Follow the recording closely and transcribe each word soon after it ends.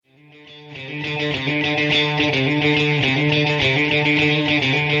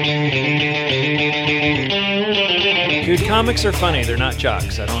Dude, comics are funny. They're not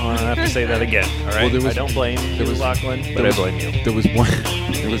jocks. I don't want to have to say that again. All right. Well, I don't blame you, Lachlan, but I blame you. There was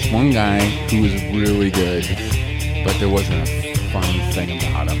one guy who was really good, but there wasn't a funny thing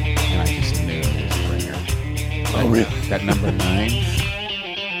about him, and I just knew it was Springer. Oh, really? That number 9.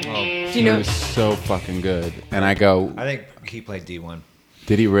 He was so fucking good. And I go, I think he played D1.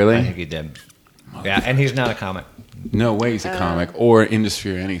 did he really? I think he did. Yeah, and he's not a comic. No way he's a comic or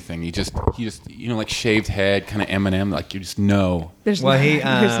industry or anything. He just like shaved head, kind of Eminem. Like you just know. There's no sign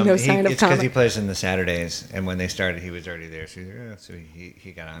of it's because comic. he plays in the Saturdays, and when they started, he was already there. So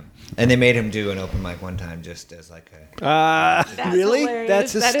he got on, and they made him do an open mic one time just as like a. Really? hilarious.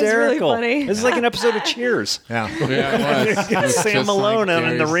 That's That is hysterical. really funny. This is like an episode of Cheers. Yeah. Yeah, it was. Sam Malone out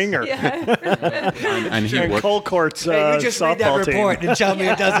in the ringer. And he And worked. Colcourt's Hey, you just read that softball team. report and tell me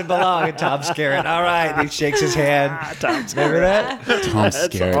it doesn't belong. And Tom's scaring. All right, and he shakes his hand. Remember that? Tom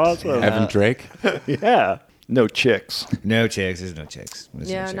scared. awesome. Evan Drake. Yeah. No chicks. No chicks. There's no chicks. There's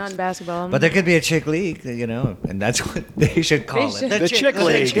no Yeah, chicks. not in basketball. But there could be a chick league, and that's what they should call it. The chick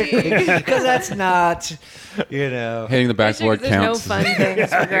league. Because that's not, Hitting the backboard there's counts. no fun things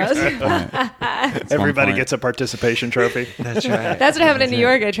for girls. Everybody gets a participation trophy. That's right. That's what happened in New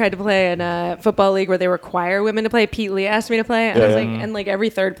York. I tried to play in a football league where they require women to play. Pete Lee asked me to play, and I was like, and like every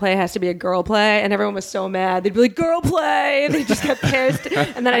third play has to be a girl play, and everyone was so mad. They'd be like, "Girl play," and they just got pissed.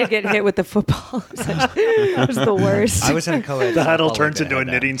 And then I'd get hit with the football. It was the worst. I was in a co-ed. The huddle softball turns league that into a had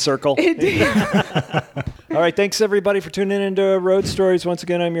that. knitting circle. All right, thanks everybody for tuning into Road Stories. Once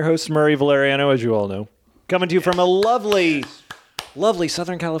again, I'm your host, Murray Valeriano, as you all know. Coming to you from a lovely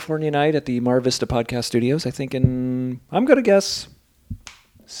Southern California night at the Mar Vista Podcast Studios. I think I'm going to guess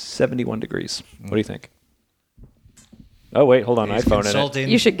 71 degrees. What do you think? Oh, wait, hold on. He's iPhone in it. consulting.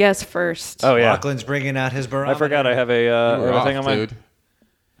 You should guess first. Oh, yeah. Lachlan's bringing out his barometer. I forgot I have a You're thing off, on my... dude.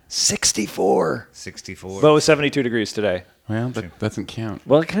 64. 64. But it was 72 degrees today. Well, that doesn't count.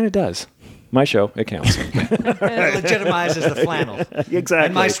 Well, it kind of does. My show, it counts. It legitimizes the flannel. Exactly.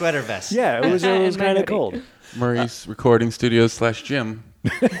 And my sweater vest. Yeah, it was And my kind of hoodie. cold. Murray's recording studio / gym.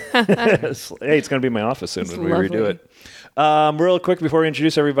 Hey, it's going to be my office soon when we lovely. redo it. Real quick, before we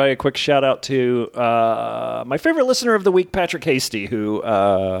introduce everybody, a quick shout out to my favorite listener of the week, Patrick Hasty, who,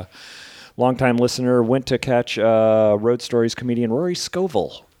 longtime listener, went to catch Road Stories comedian Rory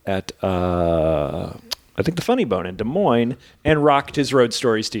Scovel at, I think, the Funny Bone in Des Moines, and rocked his Road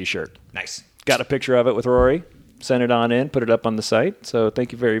Stories t-shirt. Nice. Got a picture of it with Rory, sent it on in, put it up on the site. So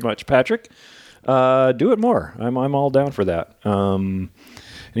thank you very much, Patrick. Do it more. I'm all down for that.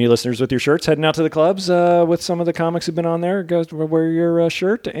 Any listeners with your shirts heading out to the clubs with some of the comics who've been on there, go wear your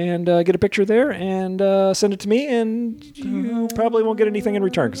shirt and get a picture there and send it to me, and you probably won't get anything in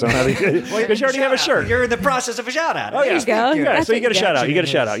return because you already have a shirt. You're in the process of a shout out. Oh, yeah. There you go. Yeah, That's so you get a what shout out. You get a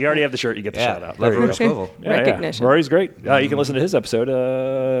Yes. shout out. You already have the shirt. You get the shout out. Love There you Rory go. Scovel. Yeah, Recognition. Rory's great. You can listen to his episode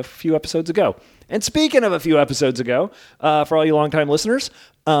a few episodes ago. And speaking of a few episodes ago, for all you longtime listeners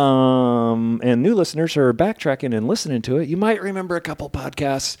and new listeners who are backtracking and listening to it, you might remember a couple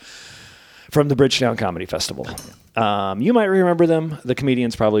podcasts from the Bridgetown Comedy Festival. You might remember them. The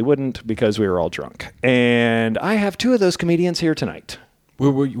comedians probably wouldn't because we were all drunk. And I have two of those comedians here tonight. Were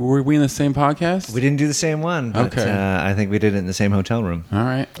we in the same podcast? We didn't do the same one, but Okay. I think we did it in the same hotel room. All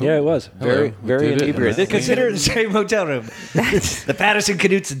right. Yeah, it was. Very, Hello. very We did it. inebriated. Consider it the same hotel room. The Patterson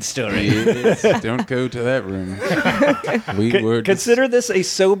Knudsen story. Don't go to that room. We were Consider this a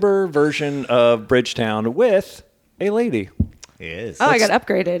sober version of Bridgetown with a lady. Yes. Oh, I got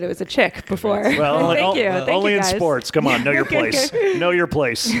upgraded. It was a chick before. Well, thank you. Thank only you, in guys. sports. Come on, know your place. Know your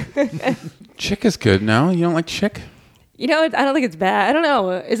place. Chick is good now. You don't like chick? You know, I don't think it's bad. I don't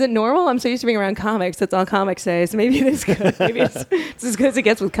know. Is it normal? I'm so used to being around comics. That's all comics say. So maybe it is good. Maybe it's as good as it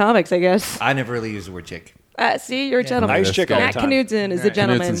gets with comics, I guess. I never really use the word chick. See, you're a gentleman. Nice chick all the Matt time. Knudsen is a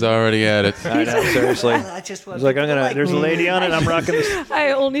gentleman. Knudsen's already at it. I know, seriously. I just He's like, there's a lady on it. I'm rocking the,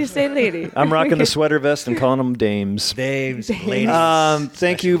 I only say lady. I'm rocking the sweater vest and calling them dames. Dames, ladies.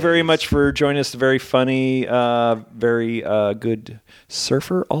 Thank you very much for joining us. Very funny, very good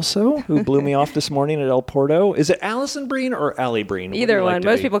surfer also, who blew me off this morning at El Porto. Is it Allison Breen or Allie Breen? What do Either you like one. to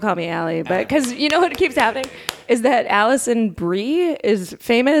Most be? people call me Allie, but because you know what keeps happening is that Allison Brie is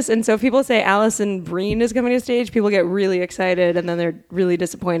famous, and so if people say Allison Breen is coming to stage, people get really excited, and then they're really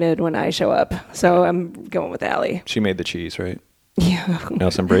disappointed when I show up. So I'm going with Allie. She made the cheese, right? Yeah.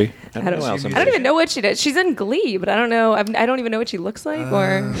 Allison Brie. I don't even know what she did. She's in Glee, but I don't know. I don't even know what she looks like,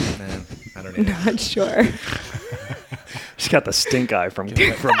 or Man, I don't even know. not sure. She's got the stink eye from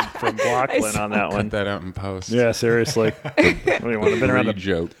Lachlan on that one. Cut that out in post. Yeah, seriously. What do you want?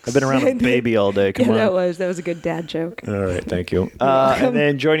 Joke. I've been around a baby all day. Come on. That was a good dad joke. All right, thank you. And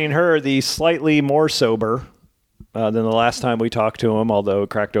then joining her, the slightly more sober than the last time we talked to him, although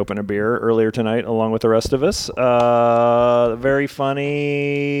cracked open a beer earlier tonight along with the rest of us. Very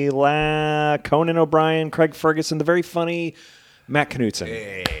funny Conan O'Brien, Craig Ferguson, the very funny Matt Knudsen.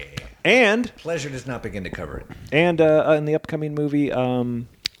 Hey. And Pleasure does not begin to cover it. And in the upcoming movie,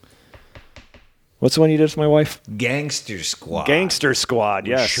 what's the one you did with my wife? Gangster Squad. Gangster Squad,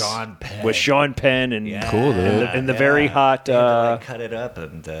 yes. Sean Penn. With Sean Penn and Cool, dude. and the very hot. They had to, cut it up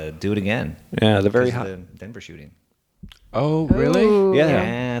and do it again. Yeah, the very Because hot. of the Denver shooting. Oh, really? Ooh.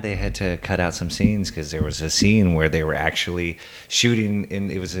 Yeah. They had to cut out some scenes because there was a scene where they were actually shooting,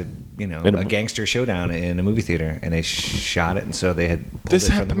 and it was a gangster showdown in a movie theater, and they shot it, and so they had pulled This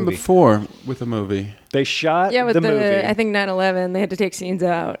it from the happened movie. before with a movie. They shot Yeah, with the movie. I think 9/11, they had to take scenes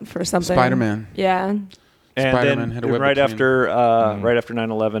out for something. Spider-Man. Yeah. And Spider-Man then had a web right between- after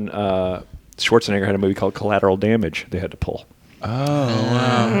 9/11, Schwarzenegger had a movie called Collateral Damage. They had to pull. Oh,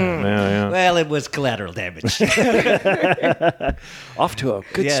 wow. Yeah. Well, it was collateral damage. Off to a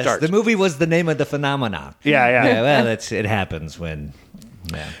good Yes, start. the movie was the name of the phenomenon. Yeah. Well, it happens when.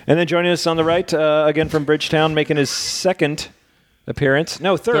 Yeah. And then joining us on the right, again from Bridgetown, making his second appearance.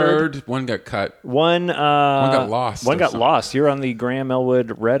 No, third. One got cut. One got lost One or got something. lost. You're on the Graham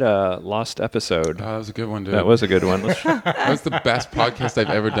Elwood Retta lost episode. Oh, that was a good one, dude. That was a good one. That was the best podcast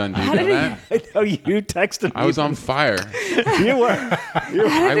I've ever done. Do you know that? I know you texted me. I was on fire. You were.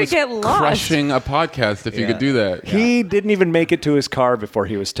 How I did was they get lost? crushing a podcast if you could do that. He didn't even make it to his car before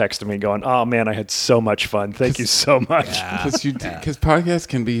he was texting me going, "Oh man, I had so much fun. Thank you so much." Because podcasts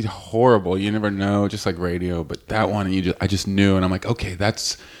can be horrible. You never know, just like radio. But that one, I just knew, and I'm like, okay,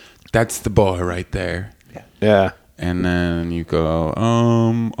 that's the boy right there. Yeah. And then you go,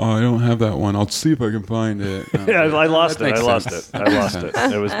 I don't have that one. I'll see if I can find it. Yeah, I lost it. That I makes lost sense. it. I lost it.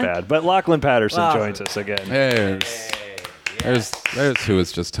 It was bad. But Lachlan Patterson joins us again. There's who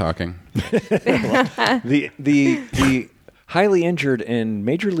was just talking. The highly injured and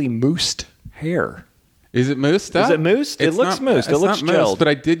majorly moosed hair. Is it moosed up? Is it moosed? It looks moosed. It looks not moosed, gelled. but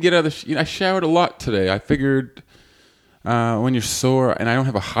I did get out of I showered a lot today. I figured when you're sore, and I don't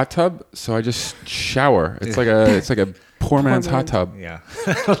have a hot tub, so I just shower. It's like a poor man's hot tub. Yeah.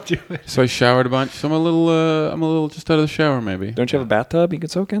 So I showered a bunch. So I'm a little just out of the shower maybe. Don't you have a bathtub you can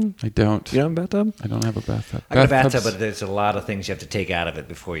soak in? I don't. You don't have a bathtub? I don't have a bathtub. I got a bathtub, Bathtubs- but there's a lot of things you have to take out of it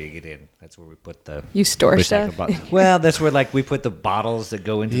before you get in. That's where we put the You store recycle stuff. Well, that's where we put the bottles that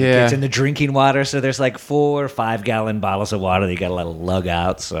go into the Yeah. kids in the drinking water. So there's 4 or 5 gallon bottles of water that you got to let lug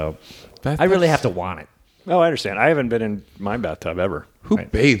out. So I really have to want it. Oh, I understand. I haven't been in my bathtub ever. Who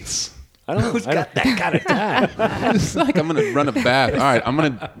bathes? I don't know. Who's got that kind of time? It's like I'm gonna run a bath. All right, I'm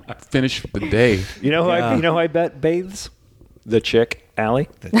gonna finish the day. You know who I bet bathes? The chick, Allie.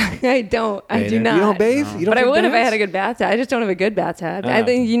 I don't. I do not. You don't bathe? You don't But I take would if I baths? had a good bathtub. I just don't have a good bathtub. I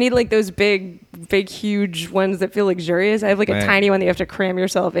think you need those big, huge ones that feel luxurious. I have a Right. tiny one that you have to cram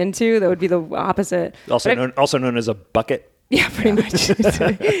yourself into. That would be the opposite. Also But known as a bucket. yeah, pretty much.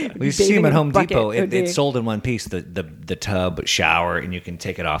 We see them at Home Depot. It's It's sold in one piece, the tub, shower, and you can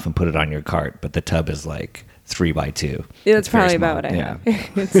take it off and put it on your cart. But the tub is 3x2. Yeah, that's It's very probably small. about what I Yeah.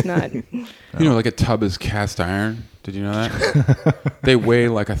 have. It's not. You know, like a tub is cast iron. Did you know that? They weigh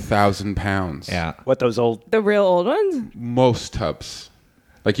 1,000 pounds. Yeah. What those old? The real old ones? Most tubs.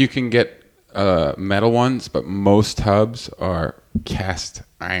 You can get metal ones, but most tubs are cast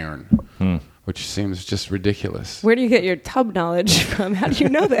iron, which seems just ridiculous. Where do you get your tub knowledge from? How do you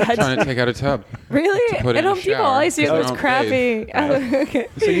know that? Trying to take out a tub. Really? put At in a Home Depot, shower, all I see is 'cause I those don't crappy. bathe. Oh, okay.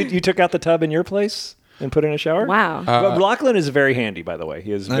 So you took out the tub in your place and put in a shower? Wow. But Lachlan is very handy, by the way.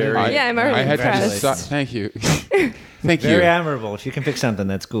 He is very. Yeah, I'm already I had to impressed. decide. Thank you. Thank Very you. admirable. If you can fix something,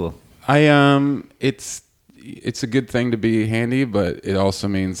 that's cool. It's a good thing to be handy, but it also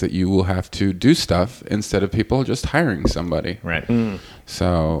means that you will have to do stuff instead of people just hiring somebody. Right.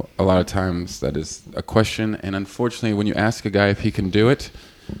 So a lot of times that is a question, and unfortunately, when you ask a guy if he can do it,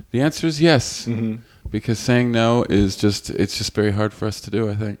 the answer is yes. Because saying no is just very hard for us to do,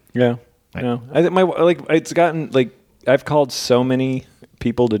 I think. Yeah. No. I think it's gotten I've called so many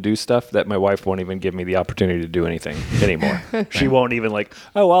people to do stuff that my wife won't even give me the opportunity to do anything anymore. She won't even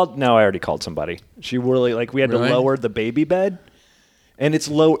no, I already called somebody. She really we had Really? to lower the baby bed. And it's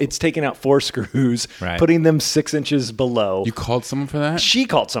low. It's taking out 4 screws, Right. putting them 6 inches below. You called someone for that? She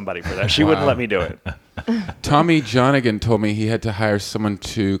called somebody for that. She wouldn't let me do it. Tommy Jonigan told me he had to hire someone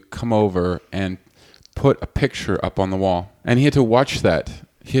to come over and put a picture up on the wall. And he had to watch that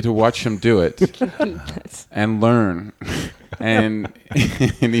he had to watch him do it and learn. And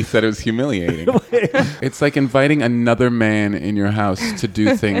he said it was humiliating. It's like inviting another man in your house to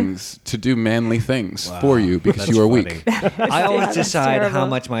do things, to do manly things for you because you are weak. I always decide terrible. how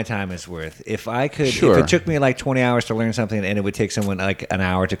much my time is worth. If I could, Sure. if it took me like 20 hours to learn something and it would take someone like an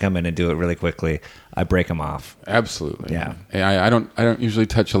hour to come in and do it really quickly, I break them off. Absolutely. Yeah. I don't usually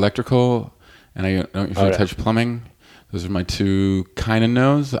touch electrical, and I don't usually touch plumbing. Those are my two kind of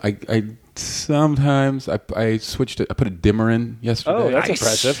no's. I sometimes I switched it. I put a dimmer in yesterday. Oh, that's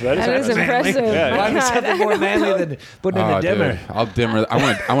impressive. That is impressive. Yeah. Why is something more manly than putting in a dimmer? Dude, I'll dimmer.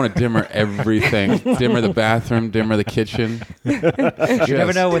 I want to dimmer everything. Dimmer the bathroom. Dimmer the kitchen. You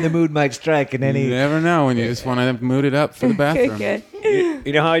never know when the mood might strike in any. You never know when you just want to mood it up for the bathroom. Okay.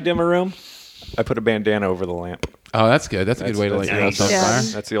 You know how I dim a room? I put a bandana over the lamp. Oh, that's good. That's a good way to let your house on Yeah. fire.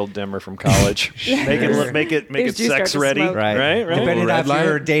 That's the old dimmer from college. make it These do start sex to ready. smoke. Right. Depending Red on if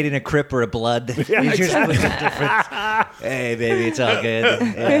you're light. dating a Crip or a Blood. You just split the difference. Hey, baby, it's all good.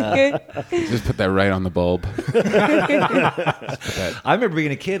 Yeah. Just put that right on the bulb. I remember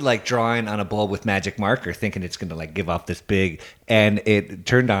being a kid, like drawing on a bulb with magic marker, thinking it's going to like give off this big, and it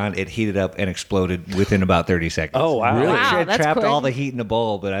turned on, it heated up, and exploded within about 30 seconds. Oh, wow. Really? Wow, She had that's trapped quick. all the heat in the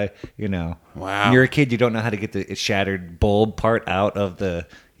bulb, but Wow. When you're a kid, you don't know how to get the shattered bulb part out of the,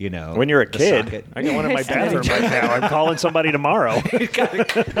 When you're a the kid, socket. I got one in my bathroom right now. I'm calling somebody tomorrow.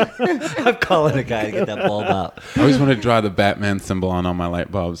 I'm calling a guy to get that bulb out. I always wanted to draw the Batman symbol on all my light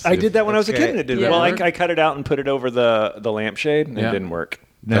bulbs. I did that when I was a That's kid, and it didn't. Yeah. Well, I cut it out and put it over the lampshade, and it Yeah. didn't work.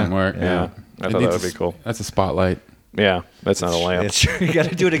 Didn't work. Yeah. I It thought that needs would be a- cool. That's a spotlight. Yeah, that's not a lamp. It's true. You got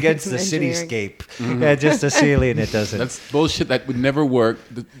to do it against the Engineering. cityscape. Yeah, just a ceiling. It doesn't. That's bullshit. That would never work.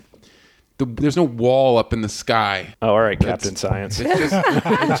 There's no wall up in the sky. Oh, all right, Captain Science.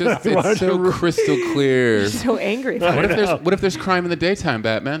 It's so crystal clear. So angry. What if there's crime in the daytime,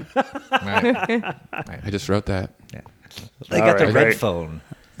 Batman? I just wrote that. They got the All right, red great. phone,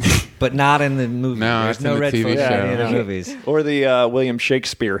 but not in the movie. No, There's it's no in the red TV phone show. in the Yeah. movies. Or the William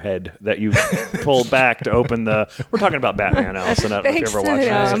Shakespeare head that you pull back to open the. We're talking about Batman, Allison. I don't know if you Thanks. ever watched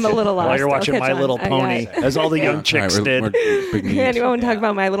Yeah, this. I'm a little lost. While you're I'll watching catch My on. Little I got Pony, it. as all the young All chicks right, did. we're big needs. Anyone talk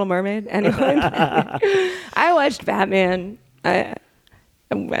about My Little Mermaid? Anyone? I watched Batman. A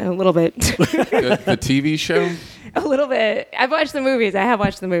little bit. The TV show? A little bit. I've watched the movies. I have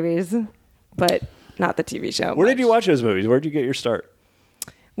watched the movies, but not the TV show. Where did you watch those movies? Where did you get your start?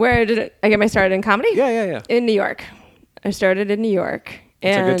 Where did I get my start in comedy? Yeah. In New York. I started in New York.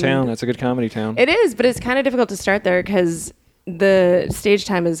 It's a good And town. That's a good comedy town. It is, but it's kind of difficult to start there because the stage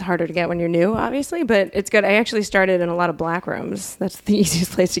time is harder to get when you're new, obviously, but it's good. I actually started in a lot of black rooms. That's the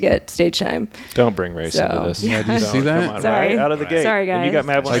easiest place to get stage time. Don't bring race So, into this. yeah. Did you see Don't. that? Come on, Sorry. right out of the gate. Sorry, And you guys. got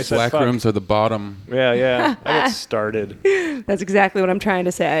mad when I Like said black fuck. rooms are the bottom. Yeah. I got started. That's exactly what I'm trying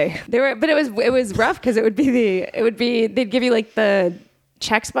to say. But it was rough because they'd give you like the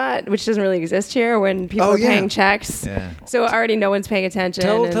check spot, which doesn't really exist here when people Oh, are yeah. paying checks. Yeah. So already no one's paying attention.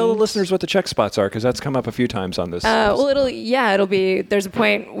 Tell and- the listeners what the check spots are, because that's come up a few times on this. Well, it'll be, there's a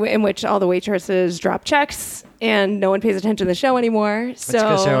point in which all the waitresses drop checks and no one pays attention to the show anymore. It's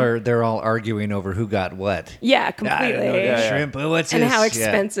because So, they're all arguing over who got what. yeah, completely. Shrimp, what's And this? how Yeah.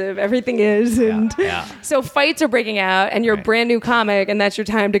 expensive everything is. And Yeah. so fights are breaking out and you're a brand new comic and that's your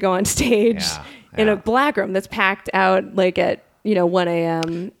time to go on stage in a black room that's packed out like at, 1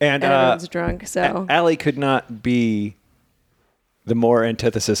 a.m. And, everyone's drunk. So Allie could not be the more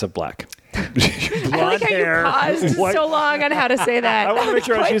antithesis of black. Blonde I like how hair, you paused white- so long on how to say that. I want to make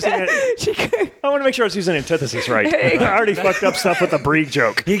sure I was using it. I want to make sure I was using antithesis right. I already fucked up stuff with the Brie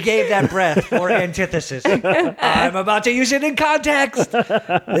joke. He gave that breath for antithesis. I'm about to use it in context.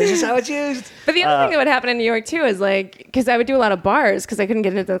 This is how it's used. But the other thing that would happen in New York too is like, because I would do a lot of bars because I couldn't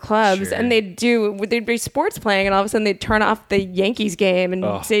get into the clubs, Sure. and they'd be sports playing, and all of a sudden they'd turn off the Yankees game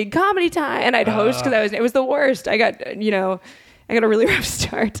and say comedy time, and I'd host because it was the worst. I got I got a really rough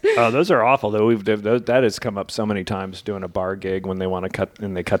start. Oh, those are awful. Though that has come up so many times doing a bar gig when they want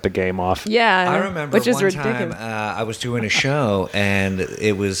to cut the game off. Yeah, I remember which is one ridiculous. time I was doing a show and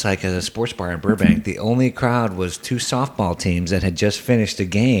it was like a sports bar in Burbank. The only crowd was two softball teams that had just finished a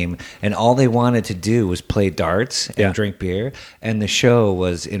game, and all they wanted to do was play darts and drink beer. And the show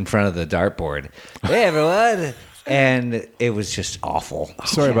was in front of the dartboard. Hey everyone, And it was just awful.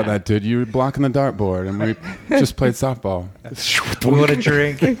 Sorry about that, dude. You were blocking the dartboard, and we just played softball. We want to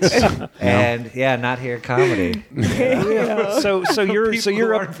drink, and not hear comedy. So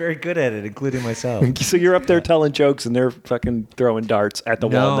you're aren't very good at it, including myself. So you're up there telling jokes, and they're fucking throwing darts at the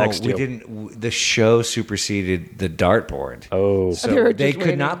wall next to you. We didn't. The show superseded the dartboard. Oh, so they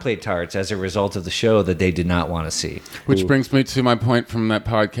could not play darts as a result of the show that they did not want to see. Which brings me to my point from that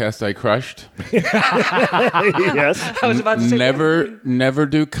podcast I crushed. Yes. I was about to say Never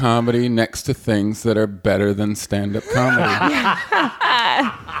do comedy next to things that are better than stand-up comedy.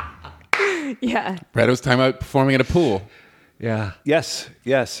 Yeah. Brad was talking about performing at a pool. Yeah. Yes.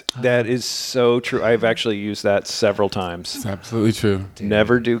 That is so true. I've actually used that several times. It's absolutely true.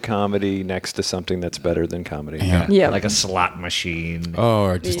 Never do comedy next to something that's better than comedy. Yeah. Like a slot machine. Oh,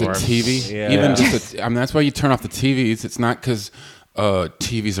 or just a TV. Yeah. Even just that's why you turn off the TVs. It's not because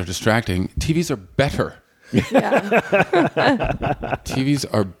TVs are distracting. TVs are better. TVs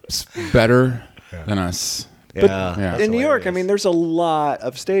are better than us. But in New York, I mean, there's a lot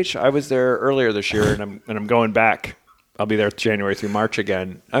of stage. I was there earlier this year, and I'm going back. I'll be there January through March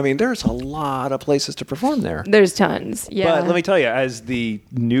again. I mean, there's a lot of places to perform there. There's tons. Yeah. But let me tell you, as the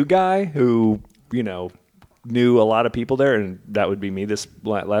new guy who knew a lot of people there, and that would be me this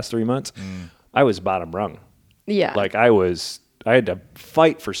last 3 months, I was bottom rung. Yeah. Like I had to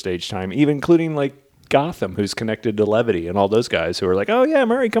fight for stage time, even including like Gotham, who's connected to Levity, and all those guys who are like, "Oh yeah,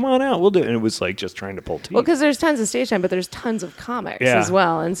 Murray, come on out, we'll do it." And it was like just trying to pull teeth. Well, because there's tons of stage time, but there's tons of comics Yeah. as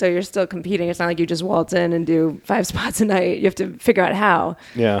well, and so you're still competing. It's not like you just waltz in and do 5 spots a night. You have to figure out how.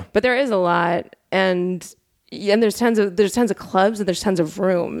 Yeah. But there is a lot, and there's tons of clubs and there's tons of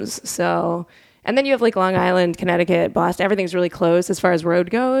rooms. So. And then you have like Long Island, Connecticut, Boston. Everything's really close as far as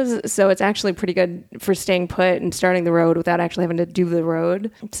road goes. So it's actually pretty good for staying put and starting the road without actually having to do the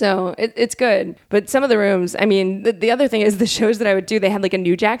road. So it's good. But some of the rooms, I mean, the other thing is the shows that I would do, they had like a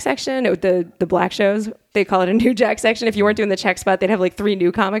New Jack section. The black shows, they call it a New Jack section. If you weren't doing the check spot, they'd have like 3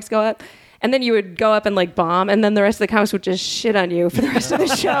 new comics go up. And then you would go up and like bomb, and then the rest of the comics would just shit on you for the rest of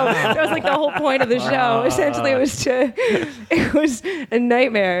the show. That was like the whole point of the show. Essentially, it was a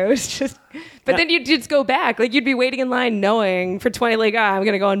nightmare. It was just, but then you'd just go back. Like you'd be waiting in line knowing for 20, like, I'm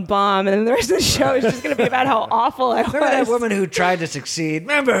going to go and bomb. And then the rest of the show is just going to be about how awful I was. Remember that woman who tried to succeed?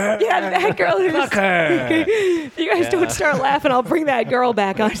 Remember her? Yeah, that girl. Fuck her. You guys don't start laughing. I'll bring that girl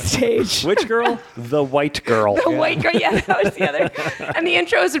back on stage. Which girl? The white girl. The white girl. Yeah, that was the other. And the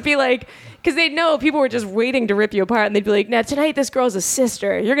intros would be like, because they'd know people were just waiting to rip you apart, and they'd be like, now tonight this girl's a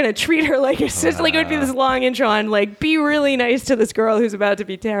sister. You're going to treat her like your sister. Like it would be this long intro on like, be really nice to this girl who's about to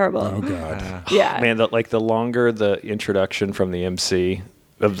be terrible. Oh, God. Yeah. Man, the longer the introduction from the MC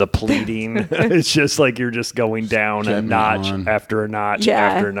of the pleading, it's just like you're just going down a notch after a notch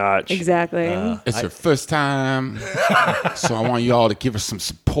after a notch. Exactly. It's her first time, so I want you all to give her some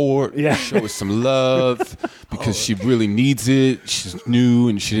support, show her some love, because she really needs it. She's new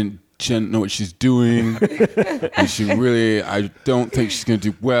and she didn't know what she's doing, and I don't think she's going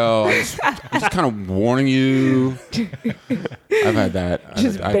to do well. I'm just kind of warning you. I've had that.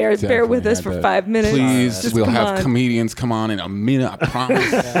 Just bear with us for 5 minutes. Please, we'll have comedians come on in a minute, I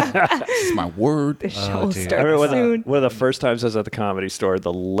promise. This is my word. The show will start I remember soon. one of the first times I was at the Comedy Store,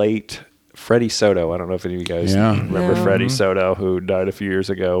 the late Freddie Soto, I don't know if any of you guys remember Freddie Soto, who died a few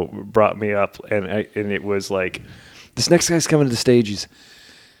years ago, brought me up, and it was like, this next guy's coming to the stage,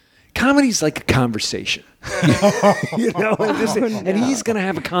 comedy's like a conversation, and he's going to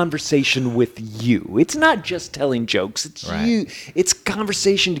have a conversation with you. It's not just telling jokes. It's you. It's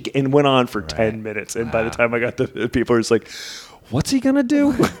conversation, and went on for 10 minutes. And by the time I got the people, were just like, what's he going to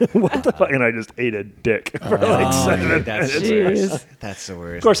do? What the fuck? And I just ate a dick for like 7 minutes. That's the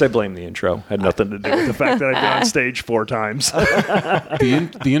worst. Of course, I blame the intro. Had nothing to do with the fact that I've been on stage 4 times.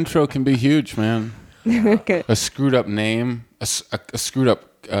 The intro can be huge, man. A screwed up name, a screwed up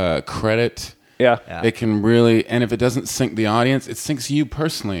credit. Yeah. It can really, and if it doesn't sync the audience, it syncs you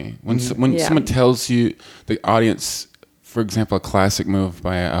personally. When someone tells you, the audience, for example, a classic move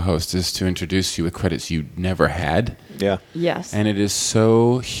by a host is to introduce you with credits you never had. Yeah. Yes. And it is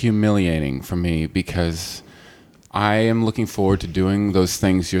so humiliating for me because I am looking forward to doing those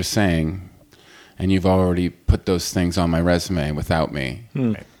things you're saying, and you've already put those things on my resume without me.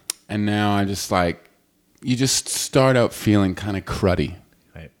 And now I just like, you just start out feeling kind of cruddy.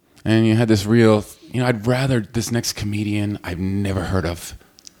 Right. And you had this real, I'd rather this next comedian I've never heard of.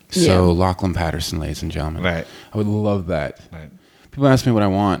 So Lachlan Patterson, ladies and gentlemen. Right. I would love that. Right. People ask me what I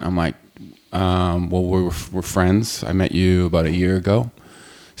want. I'm like, well, we're friends. I met you about a year ago.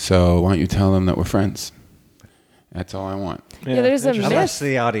 So why don't you tell them that we're friends? That's all I want. Yeah, there's a Unless myth.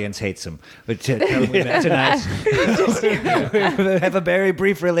 the audience hates him. But tell we met tonight. Have a very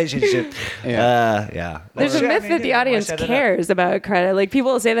brief relationship. Yeah. There's a myth that the audience cares about credit. Like,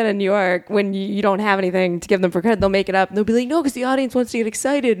 people will say that in New York, when you don't have anything to give them for credit, they'll make it up. And they'll be like, no, because the audience wants to get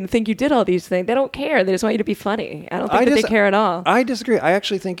excited and think you did all these things. They don't care. They just want you to be funny. I don't think they care at all. I disagree. I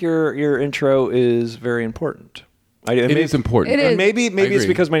actually think your intro is very important. It is important. It is. Maybe it's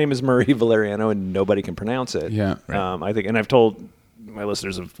because my name is Murray Valeriano and nobody can pronounce it. Yeah. Right. I think, and I've told my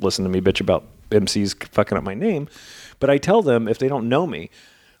listeners have listened to me bitch about MCs fucking up my name, but I tell them if they don't know me,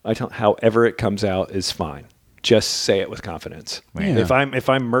 however it comes out is fine. Just say it with confidence. Right. Yeah. If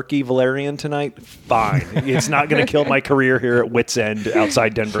I'm Murky Valerian tonight, fine. It's not going to kill my career here at Wits End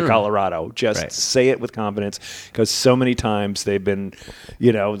outside Denver, Colorado. Just say it with confidence, because so many times they've been,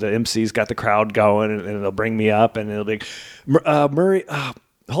 the MC's got the crowd going, and they'll bring me up and they'll be, Murray,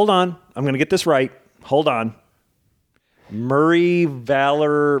 hold on, I'm going to get this right. Hold on. Murray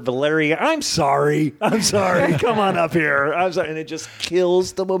Valeria. I'm sorry. Come on up here. I'm sorry. And it just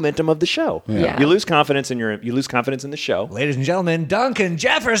kills the momentum of the show. Yeah. You lose confidence in the show. Ladies and gentlemen, Duncan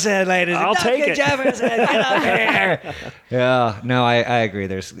Jefferson, I'll take it. Jefferson, get up here. Yeah, no, I agree.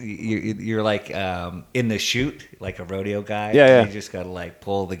 You're like in the chute, like a rodeo guy. Yeah. You just got to like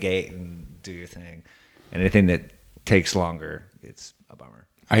pull the gate and do your thing. Anything that takes longer, it's a bummer.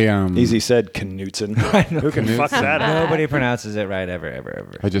 Easy said, Knudsen. Who can fuck that up? Nobody pronounces it right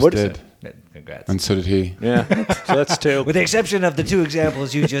ever. I just What is did. Congrats. And so did he. Yeah. So that's two. With the exception of the two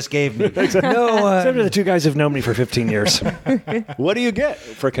examples you just gave me. Except for the two guys who've known me for 15 years. What do you get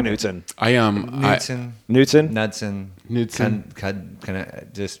for Knudsen? Knudsen. Knudsen. Kind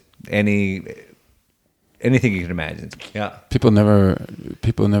of just anything you can imagine. Yeah. People never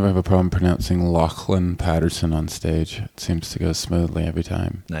have a problem pronouncing Lachlan Patterson on stage. It seems to go smoothly every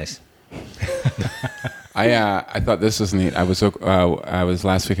time. Nice. I thought this was neat. I was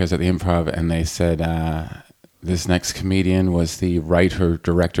last week. I was at the Improv, and they said this next comedian was the writer,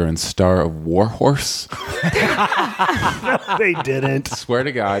 director, and star of Warhorse. No, they didn't. Swear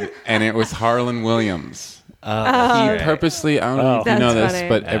to God, and it was Harlan Williams. He purposely, I don't know if you know this, funny.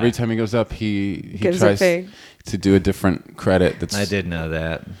 but every time he goes up, he Gives tries a fake. to do a different credit. I did know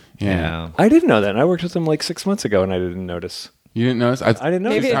that. Yeah. I didn't know that. I worked with him like 6 months ago, and I didn't notice. You didn't notice? I didn't know.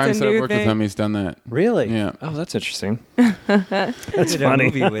 Maybe the it's a times that I've new worked with thing. him, he's done that. Really? Yeah. Oh, that's interesting. That's funny.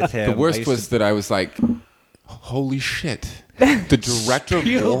 Movie with him. The worst was that I was like, holy shit. The director of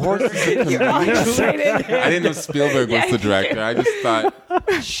Warhorse is a comedian? I didn't know Spielberg was the director. I just thought,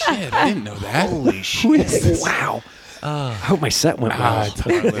 shit, I didn't know that. Holy shit. Wow. I hope my set went well.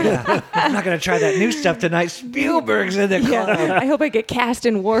 I'm not going to try that new stuff tonight. Spielberg's in the club. I hope I get cast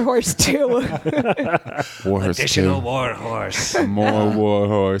in Warhorse too. Warhorse Additional 2. Warhorse. More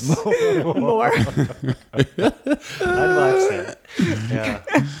Warhorse. More. I'd watch that. Yeah.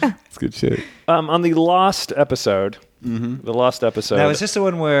 It's good shit. On the Lost episode, the Lost episode. Now, is this the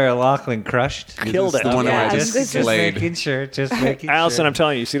one where Lachlan crushed? Killed it. The one Yeah, where I this just is slayed. making sure. Allison, I'm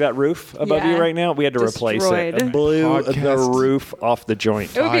telling you, see that roof above you Yeah. right now? We had to replace it. Destroyed. It blew the Podcast. roof off the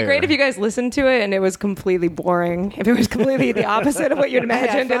joint. It would be Fire. great if you guys listened to it and it was completely boring. If it was completely the opposite of what you'd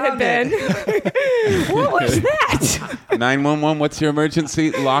imagined it had been. What was that? 911, what's your emergency?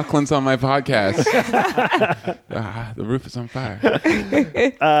 Lachlan's on my podcast. The roof is on fire.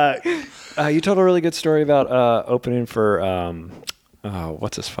 You told a really good story about opening for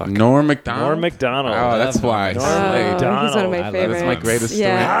what's his fuck? Norm Macdonald. Norm Macdonald. Oh, that's why. Norm Slayed. Macdonald. He's one of my I love favorites. That's my greatest story.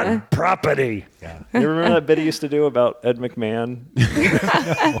 Yeah. Hot property. You remember that bit he used to do about Ed McMahon?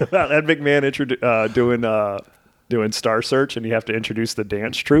 About Ed McMahon doing Star Search, and you have to introduce the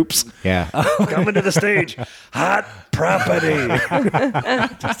dance troops. Yeah. Coming to the stage. Hot property.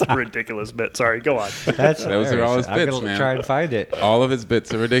 That's a ridiculous bit. Sorry, go on. Those are all his I'm bits, gonna man. try and find it. All of his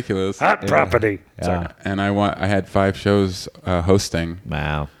bits are ridiculous. Hot property. Yeah. And I had 5 shows hosting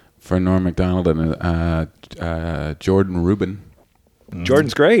Wow. for Norm Macdonald and Jordan Rubin.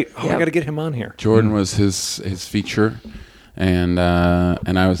 Jordan's great. Oh, I Yep. got to get him on here. Jordan was his feature, and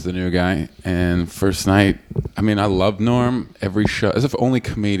I was the new guy. And first night, I mean, I love Norm. Every show, as if only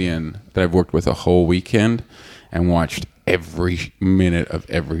comedian that I've worked with a whole weekend and watched every minute of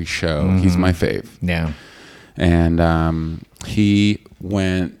every show. He's my fave. Yeah. And he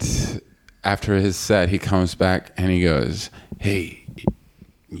went after his set. He comes back and he goes, "Hey,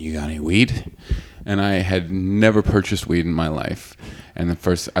 you got any weed?" And I had never purchased weed in my life. And the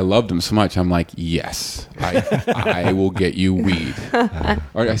first, I loved him so much. I'm like, yes, I will get you weed.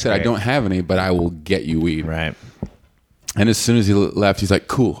 Or I said, I don't have any, but I will get you weed. Right. And as soon as he left, he's like,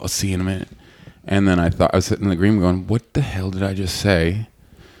 cool, I'll see you in a minute. And then I was sitting in the green room going, what the hell did I just say?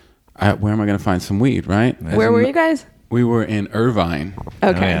 where am I going to find some weed, right? Where were you guys? We were in Irvine.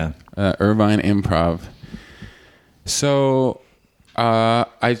 Okay. Irvine Improv. So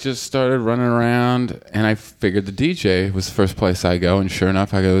I just started running around, and I figured the DJ was the first place I go. And sure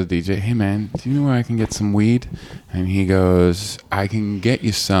enough, I go to the DJ. Hey, man, do you know where I can get some weed? And he goes, I can get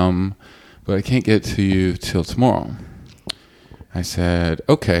you some, but I can't get it to you till tomorrow. I said,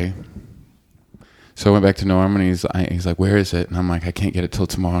 okay. So I went back to Norm, and he's like, where is it? And I'm like, I can't get it till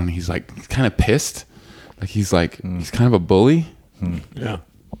tomorrow. And he's like, he's kind of pissed. He's kind of a bully. Yeah.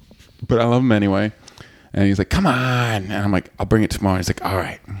 But I love him anyway. And he's like, come on. And I'm like, I'll bring it tomorrow. He's like, all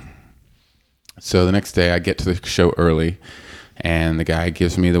right. So the next day I get to the show early, and the guy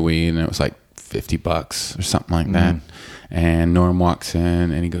gives me the weed, and it was like $50 or something like that. And Norm walks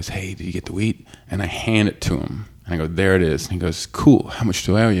in, and he goes, hey, did you get the weed? And I hand it to him. And I go, there it is. And he goes, cool. How much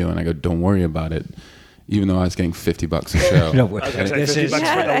do I owe you? And I go, don't worry about it. Even though I was getting $50 a show. I was gonna say $50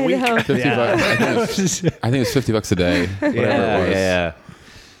 for the week. $50. I think it's $50 a day. Whatever it was. Yeah.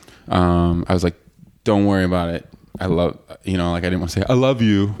 I was like, don't worry about it. I love, I didn't want to say, I love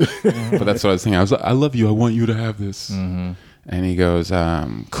you. But that's what I was saying. I was like, I love you. I want you to have this. And he goes,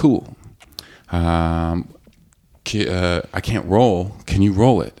 cool. I can't roll. Can you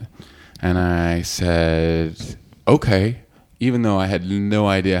roll it? And I said, okay. Even though I had no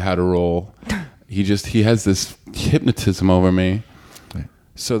idea how to roll. He has this hypnotism over me.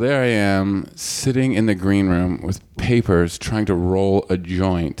 So there I am, sitting in the green room with papers, trying to roll a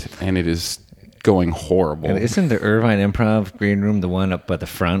joint, and it is going horrible. And isn't the Irvine Improv green room the one up by the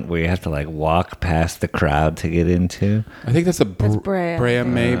front where you have to walk past the crowd to get into? I think that's Brea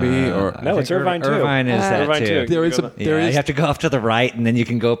maybe, or no, it's Irvine too. Irvine is that Irvine too. There is You have to go off to the right, and then you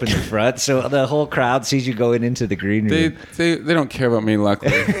can go up in the front. So the whole crowd sees you going into the green room. They don't care about me,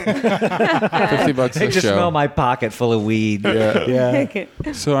 luckily. $50 They a just show. smell my pocket full of weed. Yeah.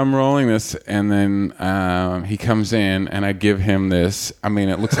 So I'm rolling this, and then he comes in, and I give him this. I mean,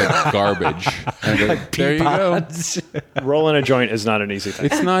 it looks like garbage. And I go, there you go. Rolling a joint is not an easy thing.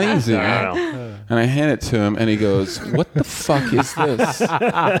 It's not easy. No. And I hand it to him, and he goes, what the fuck is this? And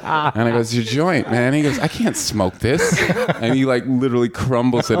I go, it's your joint, man. And he goes, I can't smoke this. And he literally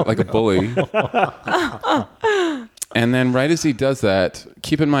crumbles it like a bully. And then right as he does that,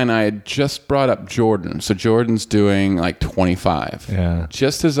 keep in mind I had just brought up Jordan. So Jordan's doing 25. Yeah.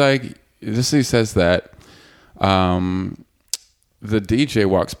 Just as he says that, the DJ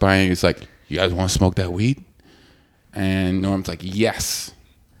walks by and he's like, you guys want to smoke that weed? And Norm's like, yes.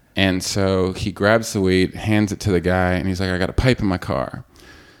 And so he grabs the weed, hands it to the guy, and he's like, I got a pipe in my car.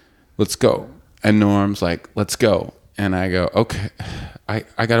 Let's go. And Norm's like, let's go. And I go, okay,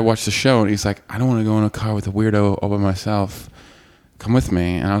 I got to watch the show. And he's like, I don't want to go in a car with a weirdo all by myself. Come with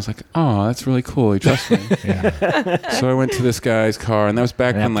me. And I was like, oh, that's really cool. He trusts me. So I went to this guy's car, and that was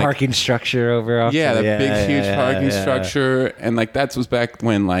back when parking structure over off. Yeah, that big, huge parking structure. And that was back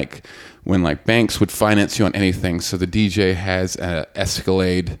when banks would finance you on anything. So the DJ has an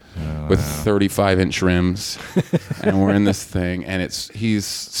Escalade with 35-inch rims, and we're in this thing, and he's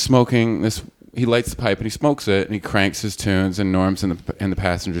smoking this. He lights the pipe and he smokes it, and he cranks his tunes, and Norm's in the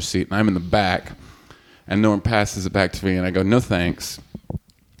passenger seat, and I'm in the back. And Norm passes it back to me, and I go, no thanks.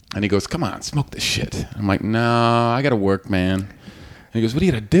 And he goes, come on, smoke this shit. I'm like, no, I got to work, man. And he goes, what do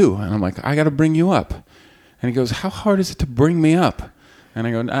you got to do? And I'm like, I got to bring you up. And he goes, how hard is it to bring me up? And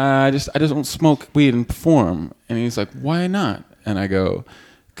I go, I just don't smoke weed and perform. And he's like, why not? And I go,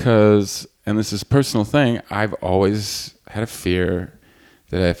 because, and this is a personal thing, I've always had a fear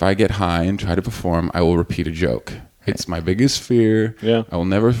that if I get high and try to perform, I will repeat a joke. It's my biggest fear. Yeah. I will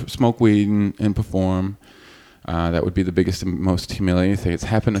never smoke weed and perform. That would be the biggest and most humiliating thing. It's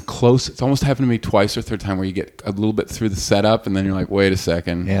happened close. It's almost happened to me twice or third time where you get a little bit through the setup and then you're like, wait a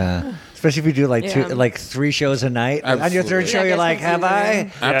second. Yeah. Especially if you do 3 shows a night. Absolutely. On your third show, you're like, have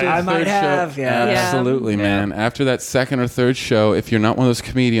I? After I the might third have. show, Yeah. absolutely, man. After that second or third show, if you're not one of those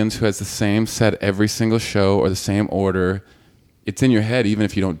comedians who has the same set every single show or the same order, it's in your head even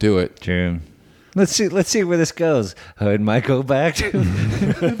if you don't do it. True. Let's see where this goes. I might go back to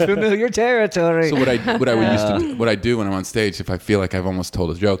familiar territory. So what I do when I'm on stage, if I feel like I've almost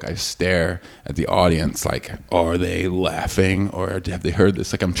told a joke, I stare at the audience like, are they laughing or have they heard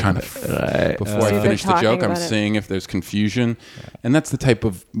this? Like I'm trying to before I finish the joke, I'm seeing if there's confusion, and that's the type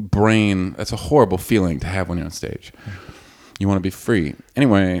of brain. That's a horrible feeling to have when you're on stage. You want to be free.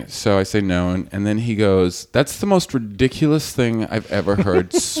 Anyway, so I say no, and then he goes, that's the most ridiculous thing I've ever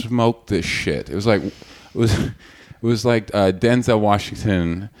heard. Smoke this shit. It was like Denzel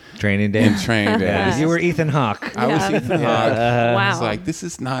Washington Training Day. in Training Day. Yeah. You were Ethan Hawke. I was Ethan Hawke. Wow. I was like, this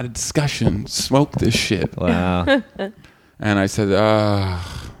is not a discussion. Smoke this shit. Wow. And I said,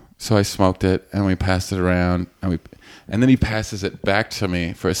 So I smoked it, and we passed it around, and then he passes it back to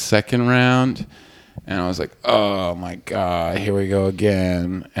me for a second round, and I was like, oh my God, here we go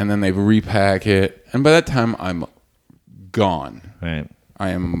again. And then they repack it, and by that time I'm gone. Right. I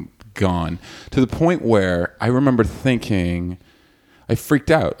am gone, to the point where I remember thinking, I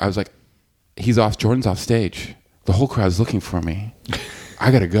freaked out. I was like, Jordan's off stage. The whole crowd's looking for me. I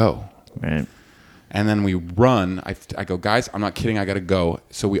gotta go. Right. And then we run. I go, guys, I'm not kidding. I got to go.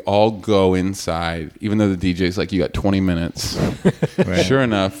 So we all go inside, even though the DJ's like, you got 20 minutes. Right. Sure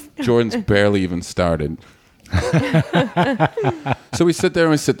enough, Jordan's barely even started. So we sit there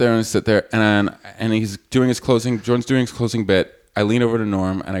and we sit there and we sit there. And he's doing his closing. Jordan's doing his closing bit. I lean over to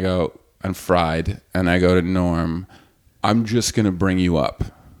Norm and I go, I'm fried. And I go to Norm, I'm just going to bring you up.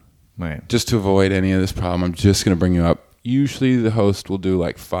 Right. Just to avoid any of this problem, I'm just going to bring you up. Usually the host will do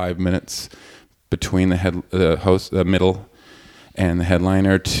like 5 minutes between the middle and the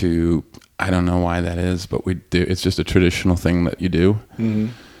headliner to, I don't know why that is, but we do. It's just a traditional thing that you do.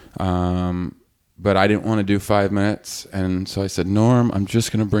 Mm-hmm. But I didn't want to do 5 minutes, and so I said, Norm, I'm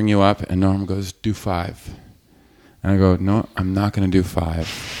just going to bring you up, and Norm goes, do 5. And I go, no, I'm not going to do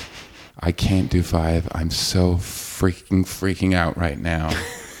 5. I can't do 5. I'm so freaking out right now.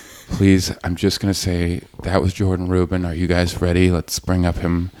 Please, I'm just going to say, that was Jordan Rubin. Are you guys ready? Let's bring up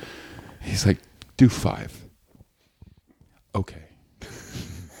him. He's like, do 5. Okay.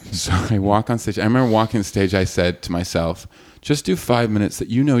 So I walk on stage. I remember walking on stage, I said to myself, just do 5 minutes that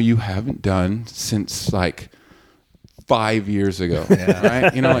you haven't done since like 5 years ago. Yeah.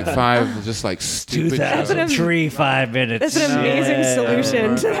 Right? Like 5, just like stupid. 2003, 5 minutes. That's an amazing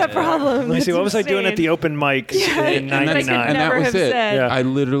solution to that problem. Let me see, what was I doing at the open mic in 99? And that was it. Yeah. I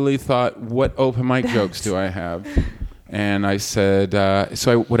literally thought, what open mic jokes do I have? And I said,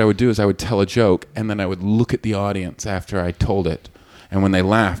 what I would do is I would tell a joke, and then I would look at the audience after I told it. And when they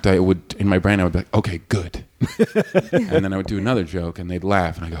laughed, in my brain, I would be like, okay, good. And then I would do another joke, and they'd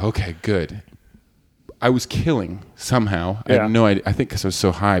laugh, and I go, okay, good. I was killing somehow. I had no idea. I think because I was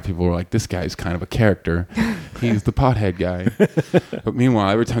so high, people were like, this guy's kind of a character. He's the pothead guy. But meanwhile,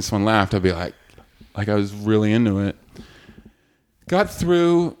 every time someone laughed, I'd be like I was really into it. Got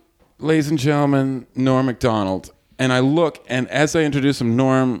through, ladies and gentlemen, Norm Macdonald. And I look, and as I introduce him,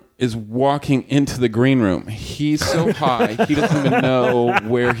 Norm is walking into the green room. He's so high, he doesn't even know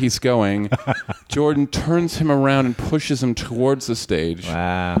where he's going. Jordan turns him around and pushes him towards the stage.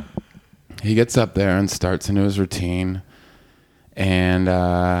 Wow. He gets up there and starts into his routine, and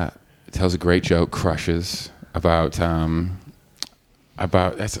tells a great joke, crushes, about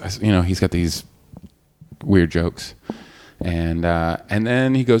he's got these weird jokes. And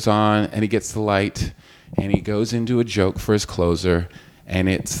then he goes on, and he gets the light, and he goes into a joke for his closer, and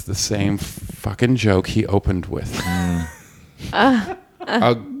it's the same fucking joke he opened with. A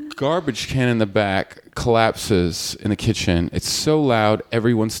garbage can in the back collapses in the kitchen. It's so loud,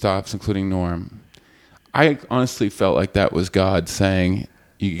 everyone stops, including Norm. I honestly felt like that was God saying,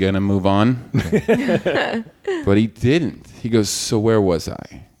 you gonna move on? But he didn't. He goes, so where was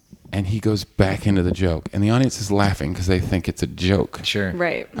I? And he goes back into the joke. And the audience is laughing because they think it's a joke. Sure.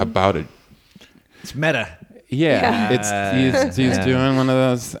 Right. About it. It's meta. Yeah. He's doing one of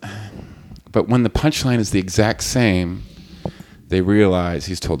those. But when the punchline is the exact same, they realize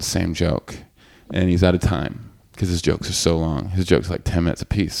he's told the same joke. And he's out of time because his jokes are so long. His jokes are like 10 minutes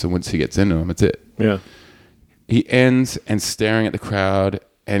apiece. So once he gets into them, it's it. Yeah. He ends and staring at the crowd,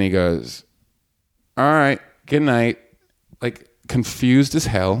 and he goes, all right, good night. Like, confused as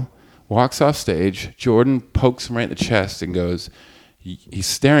hell, walks off stage. Jordan pokes him right in the chest and goes, he's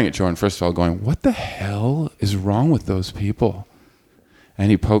staring at Jordan, first of all, going, what the hell is wrong with those people? And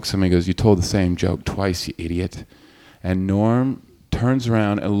he pokes him and he goes, you told the same joke twice, you idiot. And Norm turns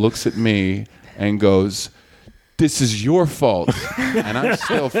around and looks at me and goes, this is your fault. And I'm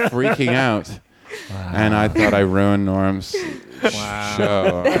still freaking out. Wow. And I thought I ruined Norm's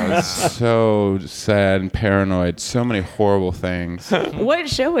show. I was so sad and paranoid. So many horrible things. What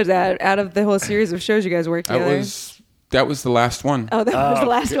show was that out of the whole series of shows you guys worked together? That was the last one. Oh, that was the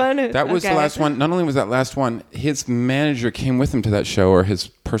last one? That was the last one. Not only was that last one, his manager came with him to that show, or his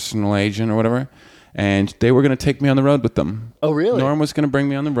personal agent or whatever, and they were going to take me on the road with them. Oh, really? Norm was going to bring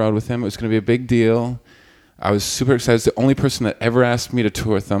me on the road with him. It was going to be a big deal. I was super excited. It's the only person that ever asked me to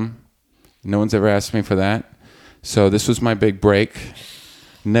tour with them. No one's ever asked me for that. So this was my big break.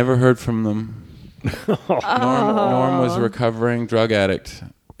 Never heard from them. Norm was a recovering drug addict.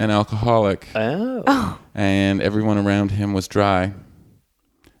 An alcoholic. Oh. And everyone around him was dry.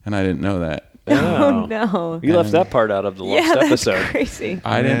 And I didn't know that. Oh no! You left that part out of the last episode. That's crazy.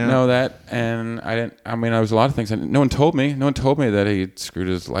 I didn't know that, and I mean, there was a lot of things. No one told me. No one told me that he screwed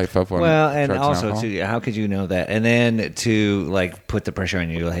his life up on. Well, and drugs also, alcohol. too, how could you know that? And then to like put the pressure on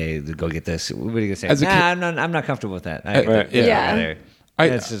you, hey, go get this. What are you gonna say? As a kid- I'm not comfortable with that. Right. Yeah.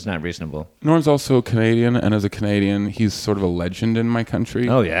 That's just not reasonable. Norm's also Canadian, and as a Canadian, he's sort of a legend in my country.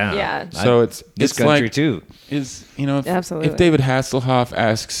 Oh yeah, Yeah. So it's country like, too. Is if, Absolutely. if David Hasselhoff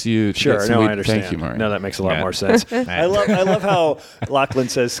asks you, to Sure, get no, somebody- I understand. Thank you, Murray. No, that makes a lot Yeah. more sense. I love how Lachlan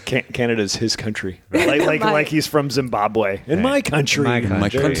says Canada's his country, like he's from Zimbabwe. In my country, My My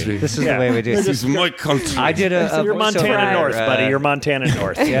country. This is the way we do it. This is my country. I did a You're Montana voiceover, North, buddy. You're Montana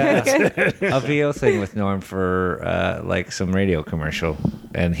North. a VO thing with Norm for like some radio commercial,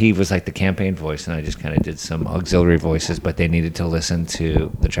 and he was like the campaign voice, and I just kind of did some auxiliary voices, but they needed to listen